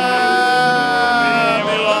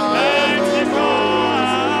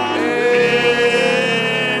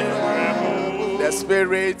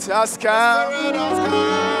 Spirit has come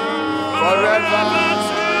forever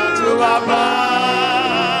to abide.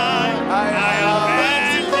 I have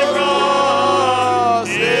Pentecost.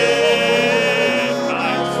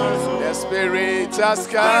 The Spirit has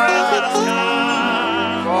come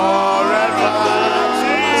forever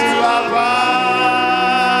to abide.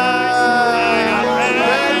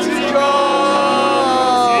 Pentecost.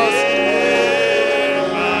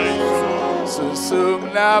 Susum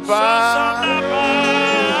naba.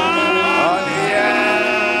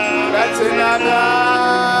 Another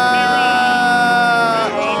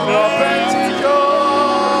Pentecost,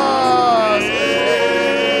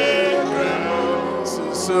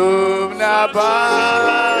 Susum naba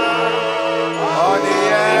on the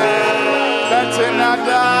end. That's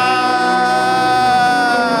another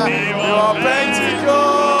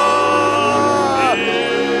Pentecost,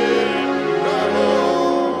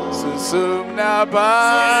 Susum naba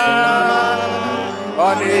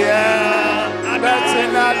on the end. That's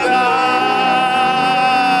another.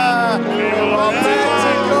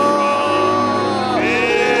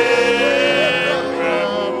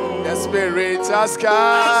 The Spirit has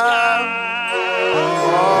come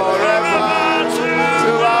forever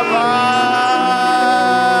to abide.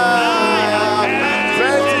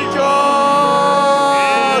 Pentecost.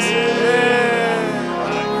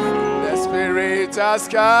 The Spirit has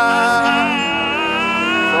come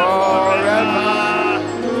forever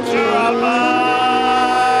to abide.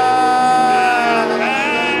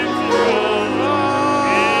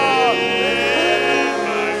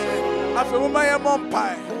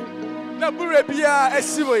 Na burebia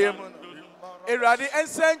esiwo yemu Erade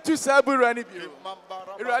ensen tu sabura ni bio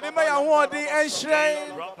Erade ma ya hoodi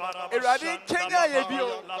enhyen Erade Kenya ye bio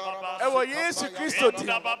ewo Yesu Kristo ti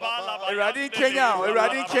Erade Kenya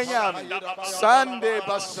Sunday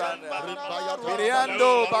basana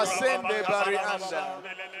Biriando basende barianda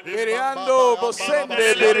Biriando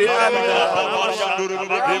bosende birianda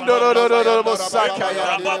Biriando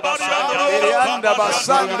bosakaya Birianda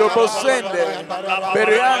basando bosende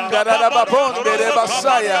Birianda da babonde de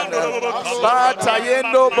basayana Bata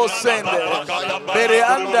yendo bosende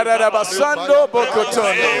Birianda da basando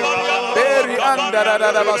bokotondo Birianda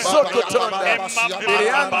da basokotondo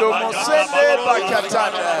Biriando mosende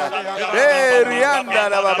bakatana Birianda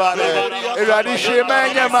da babane Eradishe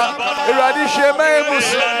menyama Eradishe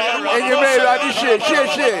memusi Enyeme eradishe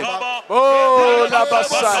she Oh la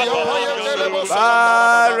basaya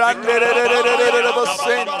Barande de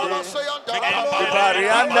bosende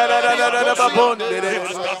Barianda da babonde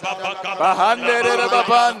Bahande de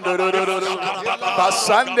babando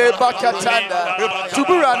Basande bakatanda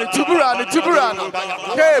Tuburani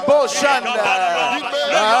Ke boshanda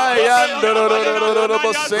Ayando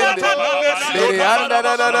bosende Birianda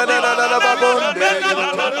da babonde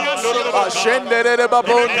Bashende de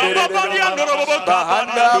babonde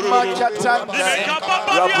Bahanda makatanda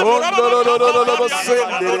Rabondo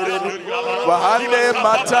bosende Bahande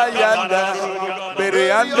matayanda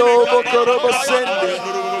Biriando bokoro bosende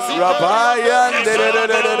Rabayande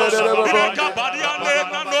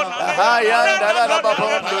Hayanda la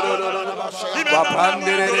babon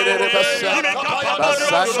wapandere basa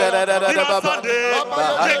basanda la baba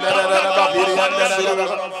bahanda la babirianda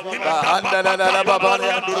la baba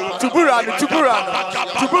tuburani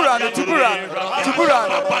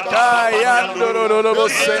kayando lo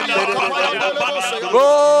bosende bo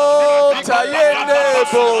tayende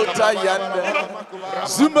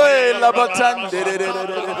zume la batande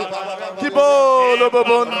kibo lo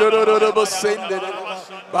bobondo lo bosende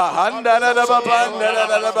bahanda la babanda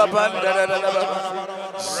la babanda la baba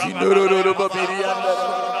sinoro babirianda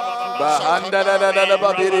bahanda la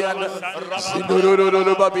babirianda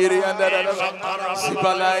sinoro babirianda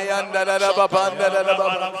sibalayanda la babanda la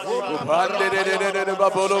baba upande de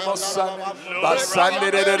babolo mosan basande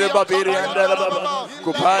de babirianda la baba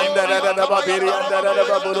kupanda la babirianda la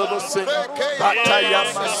babolo mosan bataya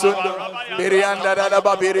masundo birianda la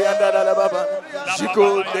babirianda la baba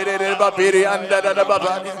shiko de babirianda la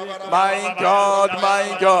baba. My God,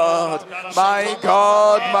 my God, my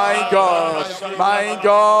God, my God, my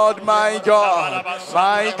God, my God,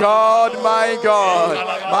 my God, my God,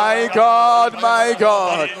 my God, my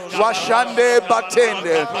God. Washande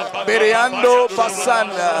batende, beriando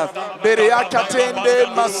basanda, beriakatende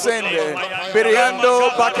masende, beriando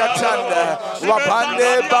bakatanda,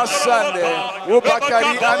 wapande basande,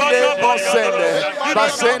 ubakari ande bosende,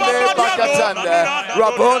 basende bakatanda,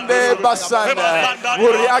 rabonde basanda,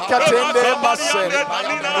 uriakatende masende,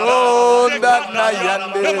 oh nana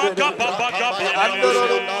yande,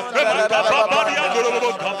 andoro,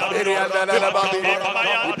 berianda la babi,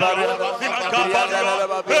 berianda la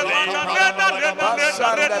babi.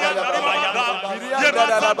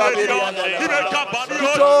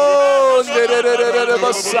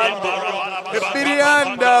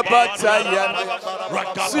 Birianda batayanda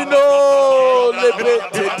sino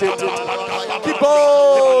lebete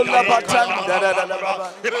kibo la batanda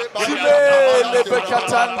sile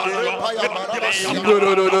lebekatande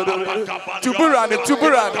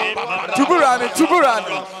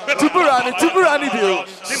tuburani bio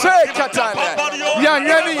say katana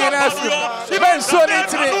yanyani yenasu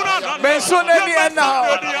mensoneni now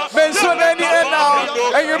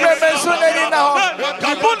and you mensoneni now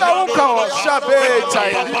kibuna unka shabe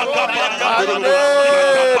chaya ande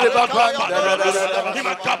de babanda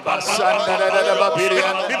basanda da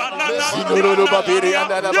babirian sinuru babirian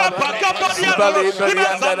da baba sibale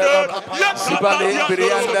birianda da baba sibale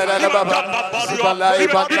birianda da baba sibalai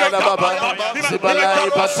banda da baba sibalai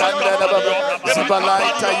basanda da baba sibalai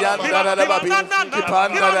tayanda da baba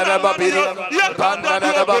kipanda da babiri panda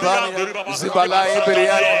da baba sibalai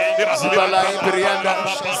birianda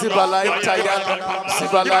sibalai tayanda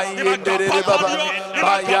sibalai yendere de baba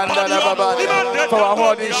bayanda da baba for our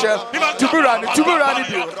morning chef tuburani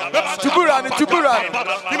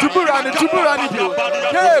bio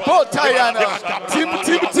hey botayana tim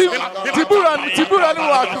tiburani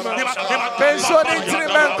wakuma pensoni tiri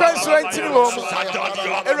men pensoni tiri wom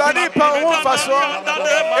eradi pa won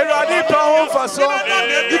faso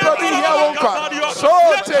ipo bi here won kwa so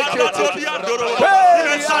take it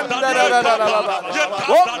hey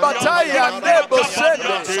won bataya nebo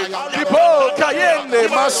sende ipo kayende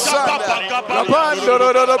masanda rabando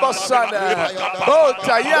ro basanda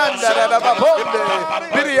botayanda da babonde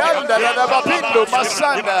birianda da bapindo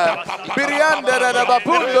masanda birianda da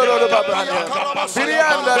bapundo ro babana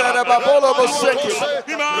birianda da babolo boseki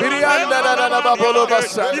birianda da babolo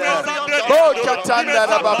basanda botanda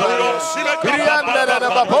da babolo birianda da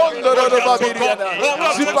bapondo ro babiriana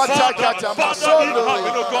zipataka masondo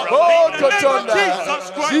bototonda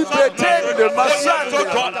zipetende masanda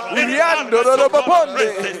biriando ro babonde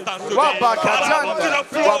wabakatanda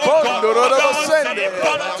wabondo ro basende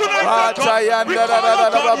watayanda da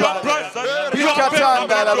baba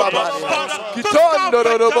bikatanda da baba kitondo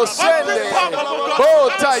ro bosende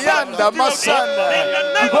botayanda masanda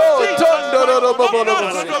botondo ro bobolo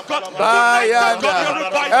bayanda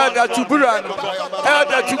elda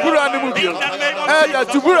tuburani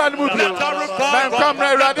mubio man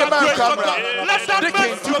camera rade man camera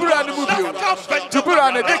dikin tuburani mubio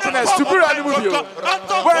tuburani dikness tuburani mubio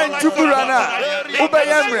when tuburana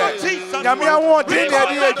ubeyemre nyamia won tin de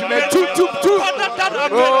edime tu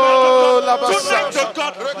oh la basa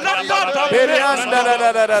berianda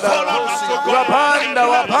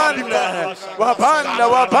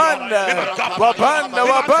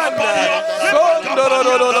wapanda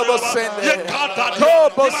sondoro bosende to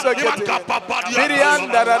bosakete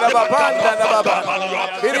berianda babanda baba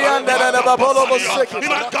berianda babolo bosakete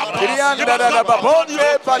berianda babonde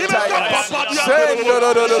pataya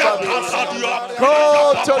sendoro babi ko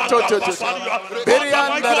to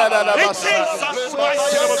berianda basa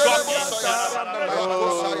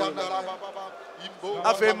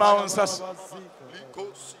Afe maunsas.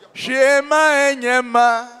 Shema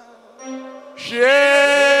enyema. Shema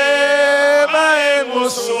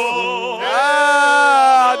emuso.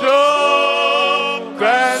 Adom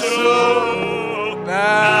kwenso.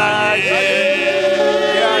 Na ye.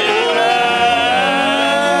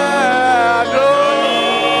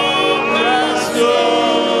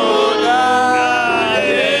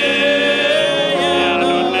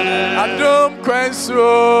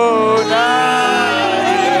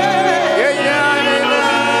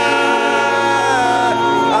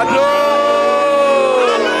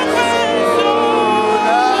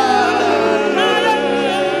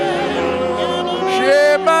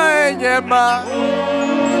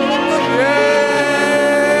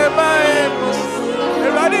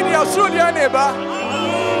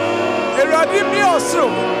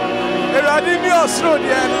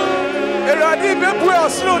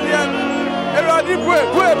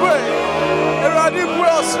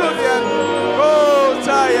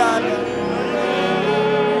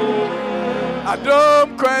 Adom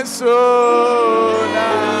kwenso na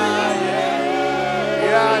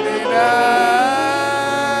yanina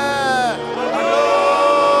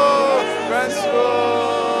Adom kwenso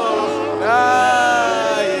na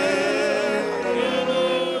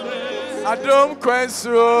Adom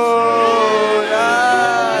kwenso na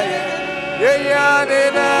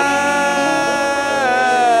yanina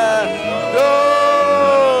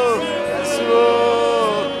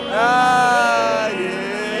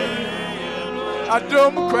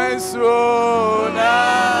Adom kwenso na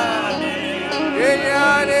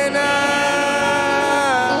yanina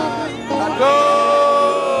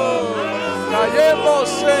Adom kayemo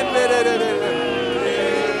senere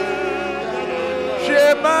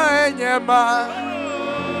Shema enyema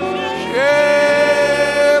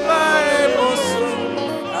Shema emusu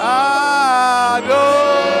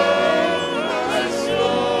Adom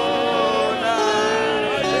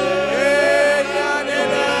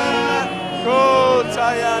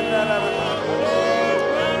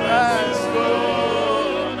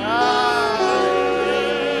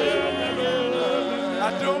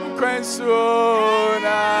Adom kwenso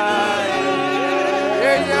na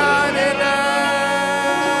yanina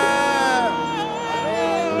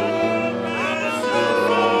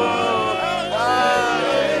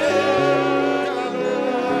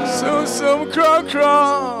sum kron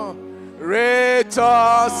kron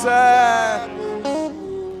retose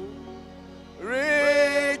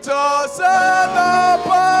no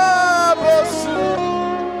pabosu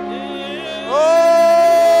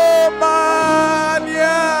oh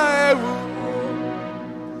mania ewu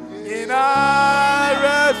ina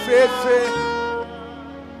refefe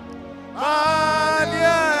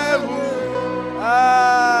mania ewu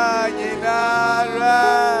ina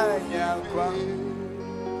ranyankwa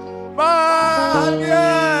mania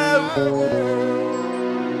ewu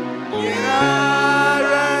ina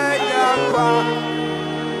ranyankwa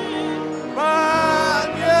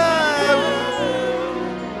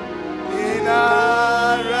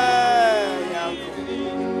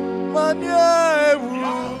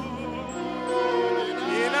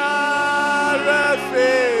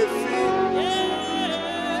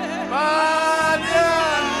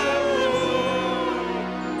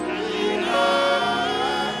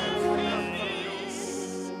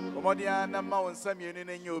na ma wonsam yenu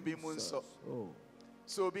na nya obi mu nso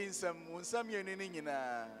so obi nsam wonsam yenu ni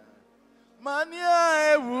nyina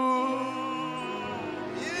mania ewu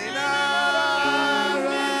ina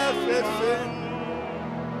refefe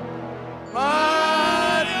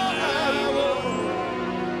mania ewu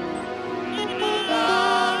ina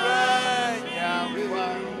renyamwa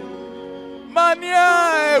mania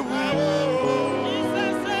ewu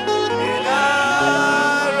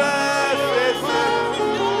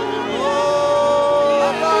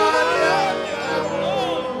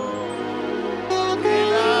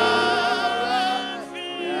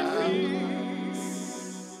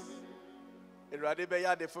Erade be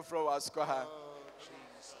ya de foforo wasko ha.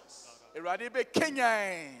 Erade be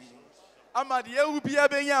Kenyan. Ama de ewu bia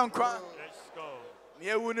be yankwa. Let's go. Ne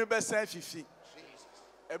ewu no be san fifi.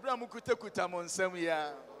 Ebra mu kutakuta mo nsam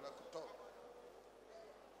ya.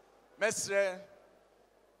 Mesre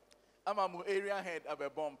ama mu area head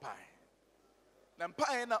abebon pai. Na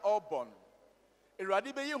pai na obon.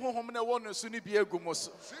 Erade be yi honhom na wonu so ni bi agumo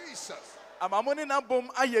so. Jesus. Ama mo ni na bom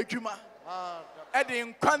ayadwuma. Ede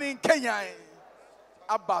nkwane Kenyan.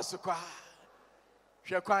 Abasukwa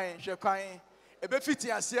hwekwan ebe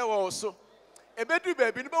fiti ase wo so ebe du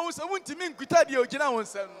baabi no be wo so wuntimi nkuta de ogina wo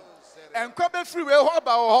nsam enkwa be free we ho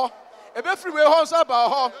ba wo ho ebe free we ho so ba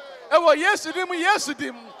ho e wo Yesu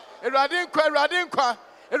dim Erade nkwa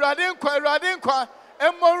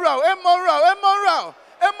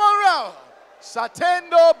Emorao.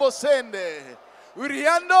 Satendo bosende.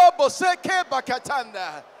 Uriando boseke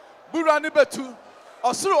bakatanda. Burani betu.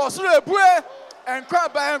 Osuru ebue.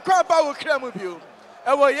 Enkwaba ukra bio.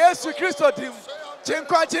 Ewo Yesu Kristo dim.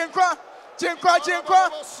 Chinkwa.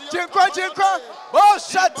 Bo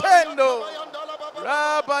satendo.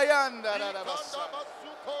 Rabayanda.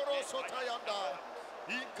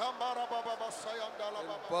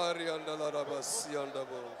 Barianda la rabasianda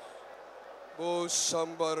bo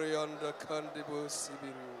shambarianda kandibo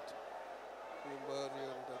sibirut.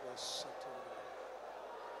 Barianda basatanda.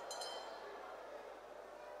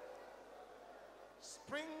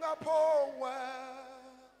 Spring up, oh well,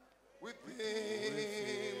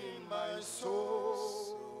 within my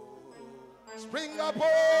soul. Spring up,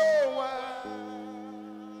 oh well,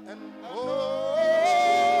 and overflow.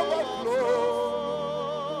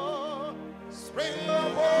 Spring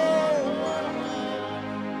up, oh well,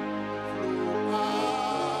 flow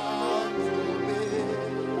out to me.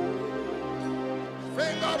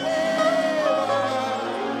 Spring up, oh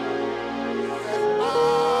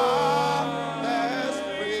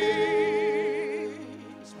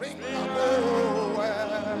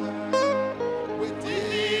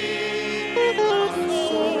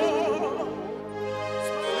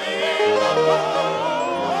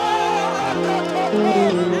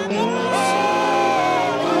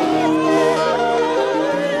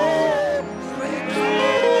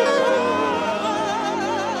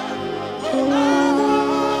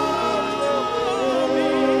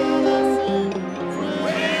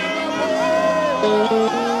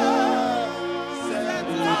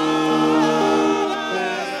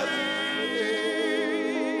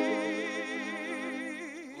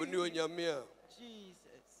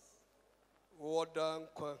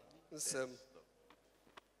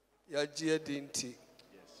Yajia dinti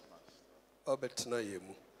obetna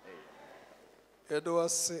yemu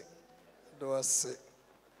edowase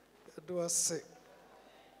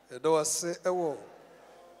ewo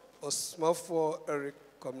osmafo Eric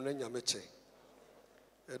Nyamekye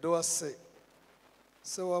edowase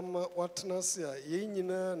se wama watena se a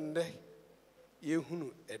yenyina nde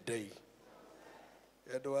yehunu edai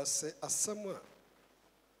edowase asama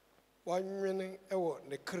wanwene ewo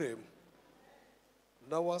ne krem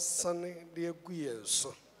na wasane de aguye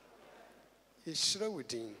so yeshira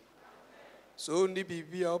within so ni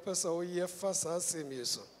bibia opesa wo ye fa sa asemi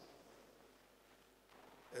so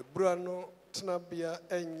ebura no tenabia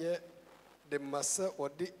enye de masa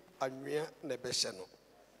odi anwea na behye no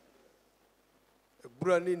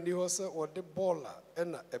ebura ni ho se odi bola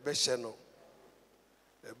na ebehye no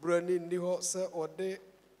ebura ni ho se odi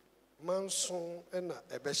manson na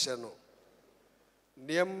ebehye no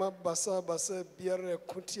Niema basa biara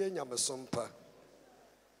kutie nyamesompa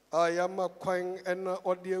ayama kwan ena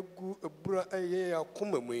ode agu ebura eye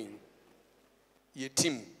yakoma muin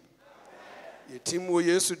yetim o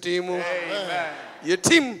Yesu dimu amen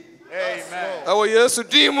yetim amen awo Yesu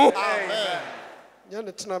dimu amen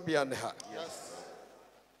nyane tena bia ne ha yes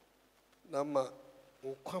nama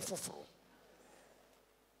nkwa foforo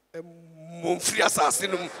momfiri asase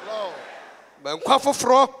no ba nkwa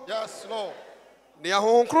foforo yes Lord Nia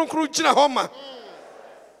hon kronkron gina homa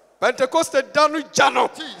Pentecost danu jano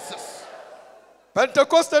Jesus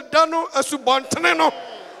Pentecost danu asubontene no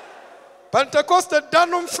Pentecost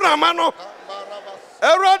danu mframa no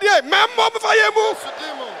Erade memmo mfayemu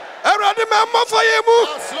Erade memmo fayemu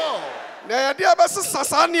yes Lord na yade abese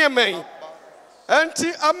sasane emen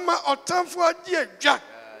enti amma otamfo agye dwa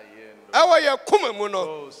ewa ye kuma mu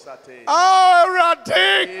no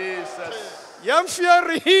Erade Jesus yamfia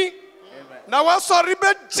rehi na wasori be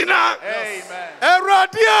jina amen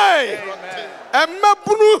erade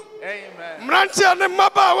emmabunu amen mrantia ne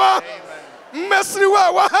mabawa amen mmesriwa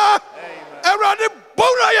wa ha erade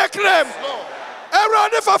bora ye krem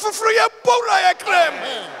erade fafufru ye bora ye krem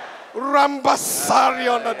rambasari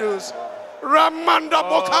on the dos ramanda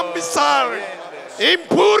bokambisari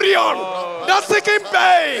impurion dasikin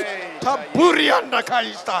bay taburian da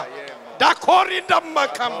kaista da korinda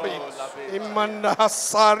makambi imanda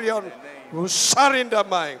hasarion Usarinda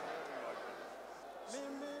mai.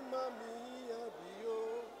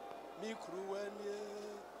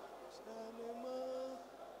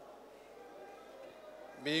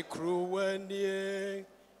 Mikruwanie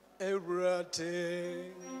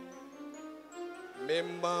erate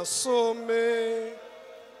memasome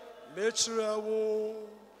metrawo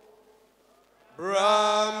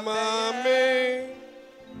brahma me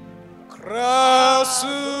krasukom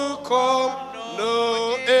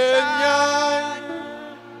no enyan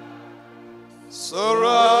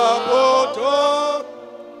soraboto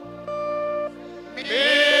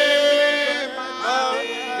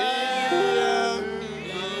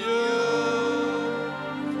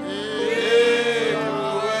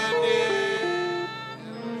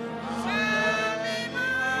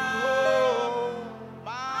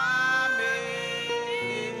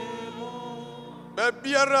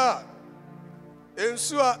Babiara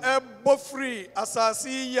ensua ebo free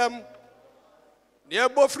asasi yam ne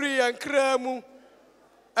ebo free yankra mu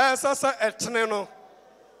esasa etene no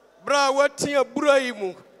bra watia burai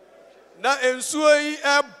mu na ensua yi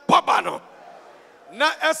eboba no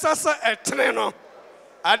na esasa etene no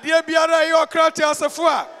ade biara yi okrati asefo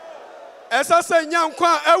a esasa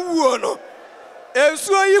nyankwa awuo no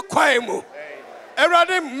ensua yi kwan mu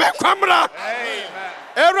Erade mekwamra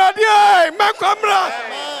Erade mekwamra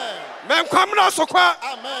Menkwamra sokwa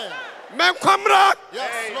Amen. Menkwamra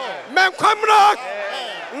Yes, Lord. Menkwamra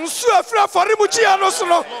Nsu afra fori mu chia no so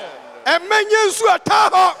no emenye nsu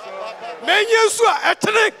ataho menye nsu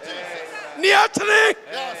etene ni etene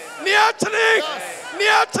ni etene ni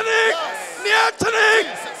etene ni etene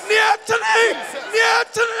ni etene ni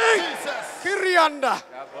etene Kirianda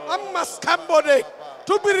Amaskambode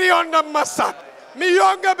Tubirianda Masa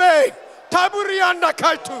Miyonga Bay Taburianda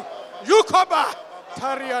Kaitu Yukoba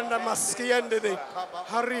Tarianda Maskiende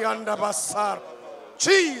Harianda Basar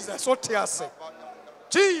Jesus what you say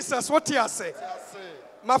Jesus what you say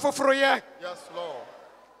Mafofroye Yes, Lord.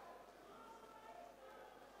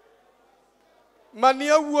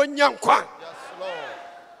 Mania Wonyankwa Yes, Lord.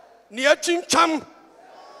 Nia Chincham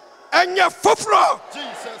Enya Fofro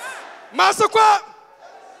Jesus. Masakwa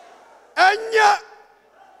Enya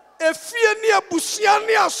Efie ni abusia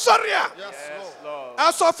ni asoria Yes, Lord.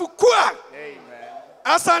 Asofukua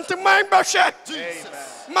Asante Mainbashe Jesus.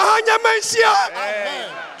 Mahanya Mensia Amen.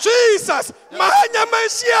 Jesus Mahanya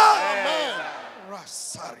Mensia Amen.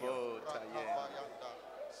 Rasario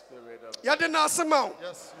Yade nasema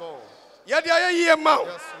Yes, Lord. Yade aye ma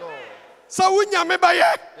Yes, Lord. Sa wunya me baye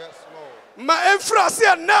Yes, Lord. ma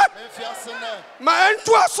enfrase na Mefiasene. ma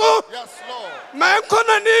entoaso Yes, Lord. ma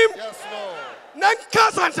enkonanim Yes, Lord.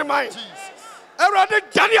 nanka Sante Main Jesus. Erade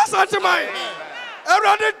Daniel Sante Main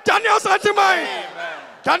Erade Daniel Sante Main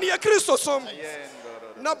Daniel Christosom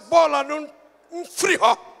na bola no mfiri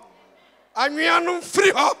ho anwea no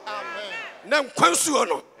mfiri ho na nkwansuo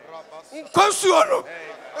no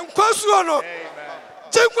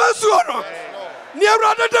Chenkwansuo no ni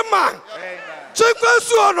Erade de ma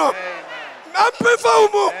Chenkwansuo no ampefa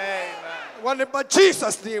umu one by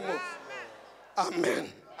Jesus name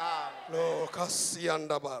amen lo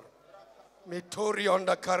kasianda bar mitori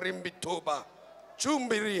onda karimbitoba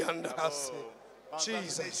chumbiri anda hasi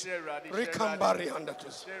Jesus rikambari anda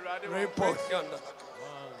tus report anda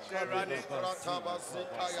You are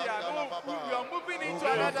moving into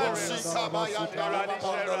another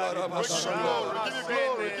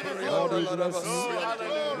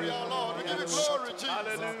realm.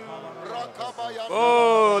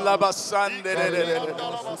 Oh, Labasande,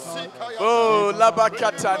 oh,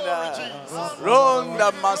 Labakatana,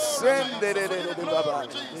 Ronda Masende,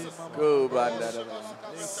 go Banda,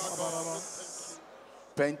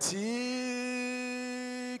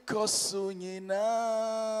 Pentecost Uninasu,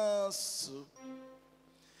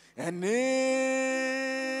 and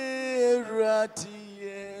Erati.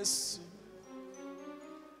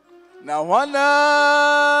 Now one no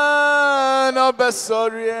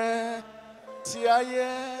besorie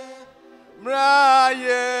tiaye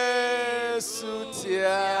mraye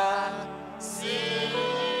sutia si.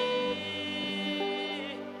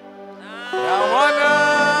 Now one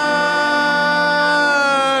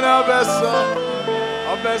no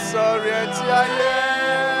besorie tiaye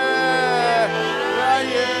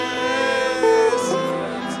mraye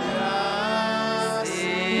sutia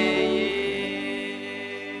si.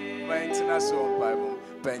 International Bible.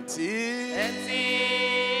 Pentecost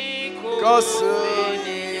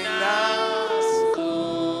Uninasu.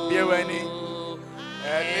 Bienvenue.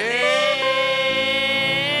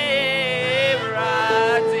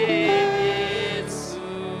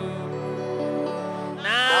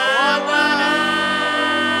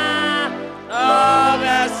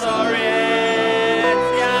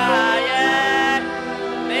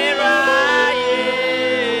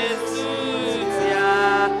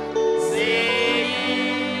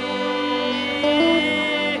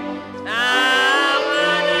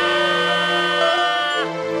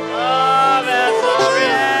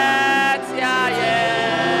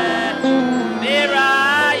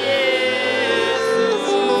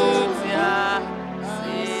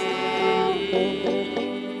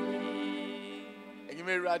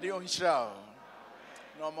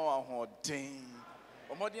 No more hoarding.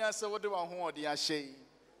 Omodia say what do I want the ashay?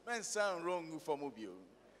 Men sound wrong for mobile.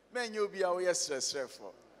 Men you be away stress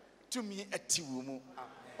for. To me a tiwumu.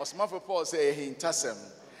 Or small for Paul say he intasem.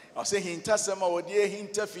 Or say he intasem or dear he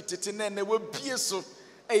interfitted and they will be so.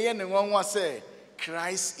 A yen and one say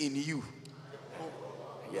Christ in you.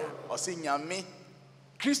 Yeah. Or say Yami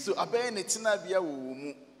Kristo abɛyɛ ne tenabea wɔ wo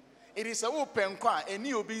mu. It is a wopɛ nkwa a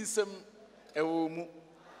ɛni obi nsɛm ɛwɔ mu.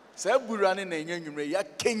 Saa bura ne na ɛnyɛ nnwumere ya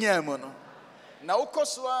kenya mu no. Na wokɔ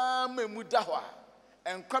so a ma mu da hɔ a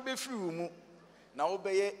nkwa bɛfiri wo mu na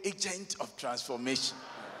wobɛyɛ agent of transformation.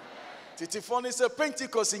 Titifo ne sɛ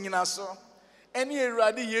Pentecost nyina so ɛne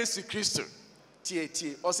Awurade Yesu Kristo tie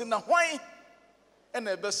ɔse na hwan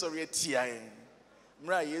ɛna ɛbɛsɔre atia yɛn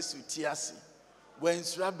mmra Yesu tie ase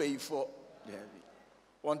wansura bayifo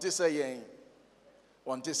wɔnte sɛ yɛn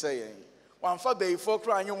wɔamfa bayifo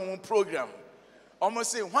koraa anyɛ wɔn program ɔmo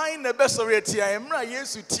se hwan na ɛbɛsɔre atia yɛn mmra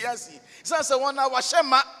Yesu tie ase sɛ wɔn a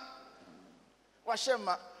wahyɛ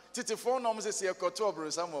ma titifo na ɔmo sɛ yɛkɔto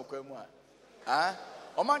ɔbronsam wɔ kwa mu a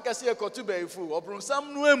ɔman kɛse yɛkɔto bayifo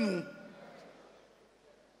ɔbronsam no emu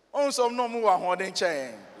on some no mu wa hoden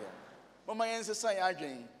kyɛn mama yɛn sesa yɛ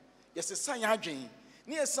adwen yɛsesa yɛ adwen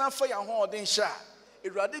ne yɛsan fa yɛ hoden hyɛ a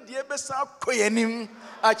Awurade deɛ bɛsa kɔ yɛnim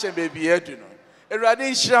akyɛ baabi adu no Awurade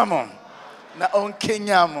nhyira mo na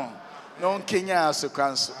ɔnkenya mo na ɔnkenya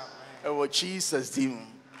asokwa nso ɛwɔ Jesus dim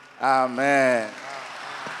amen.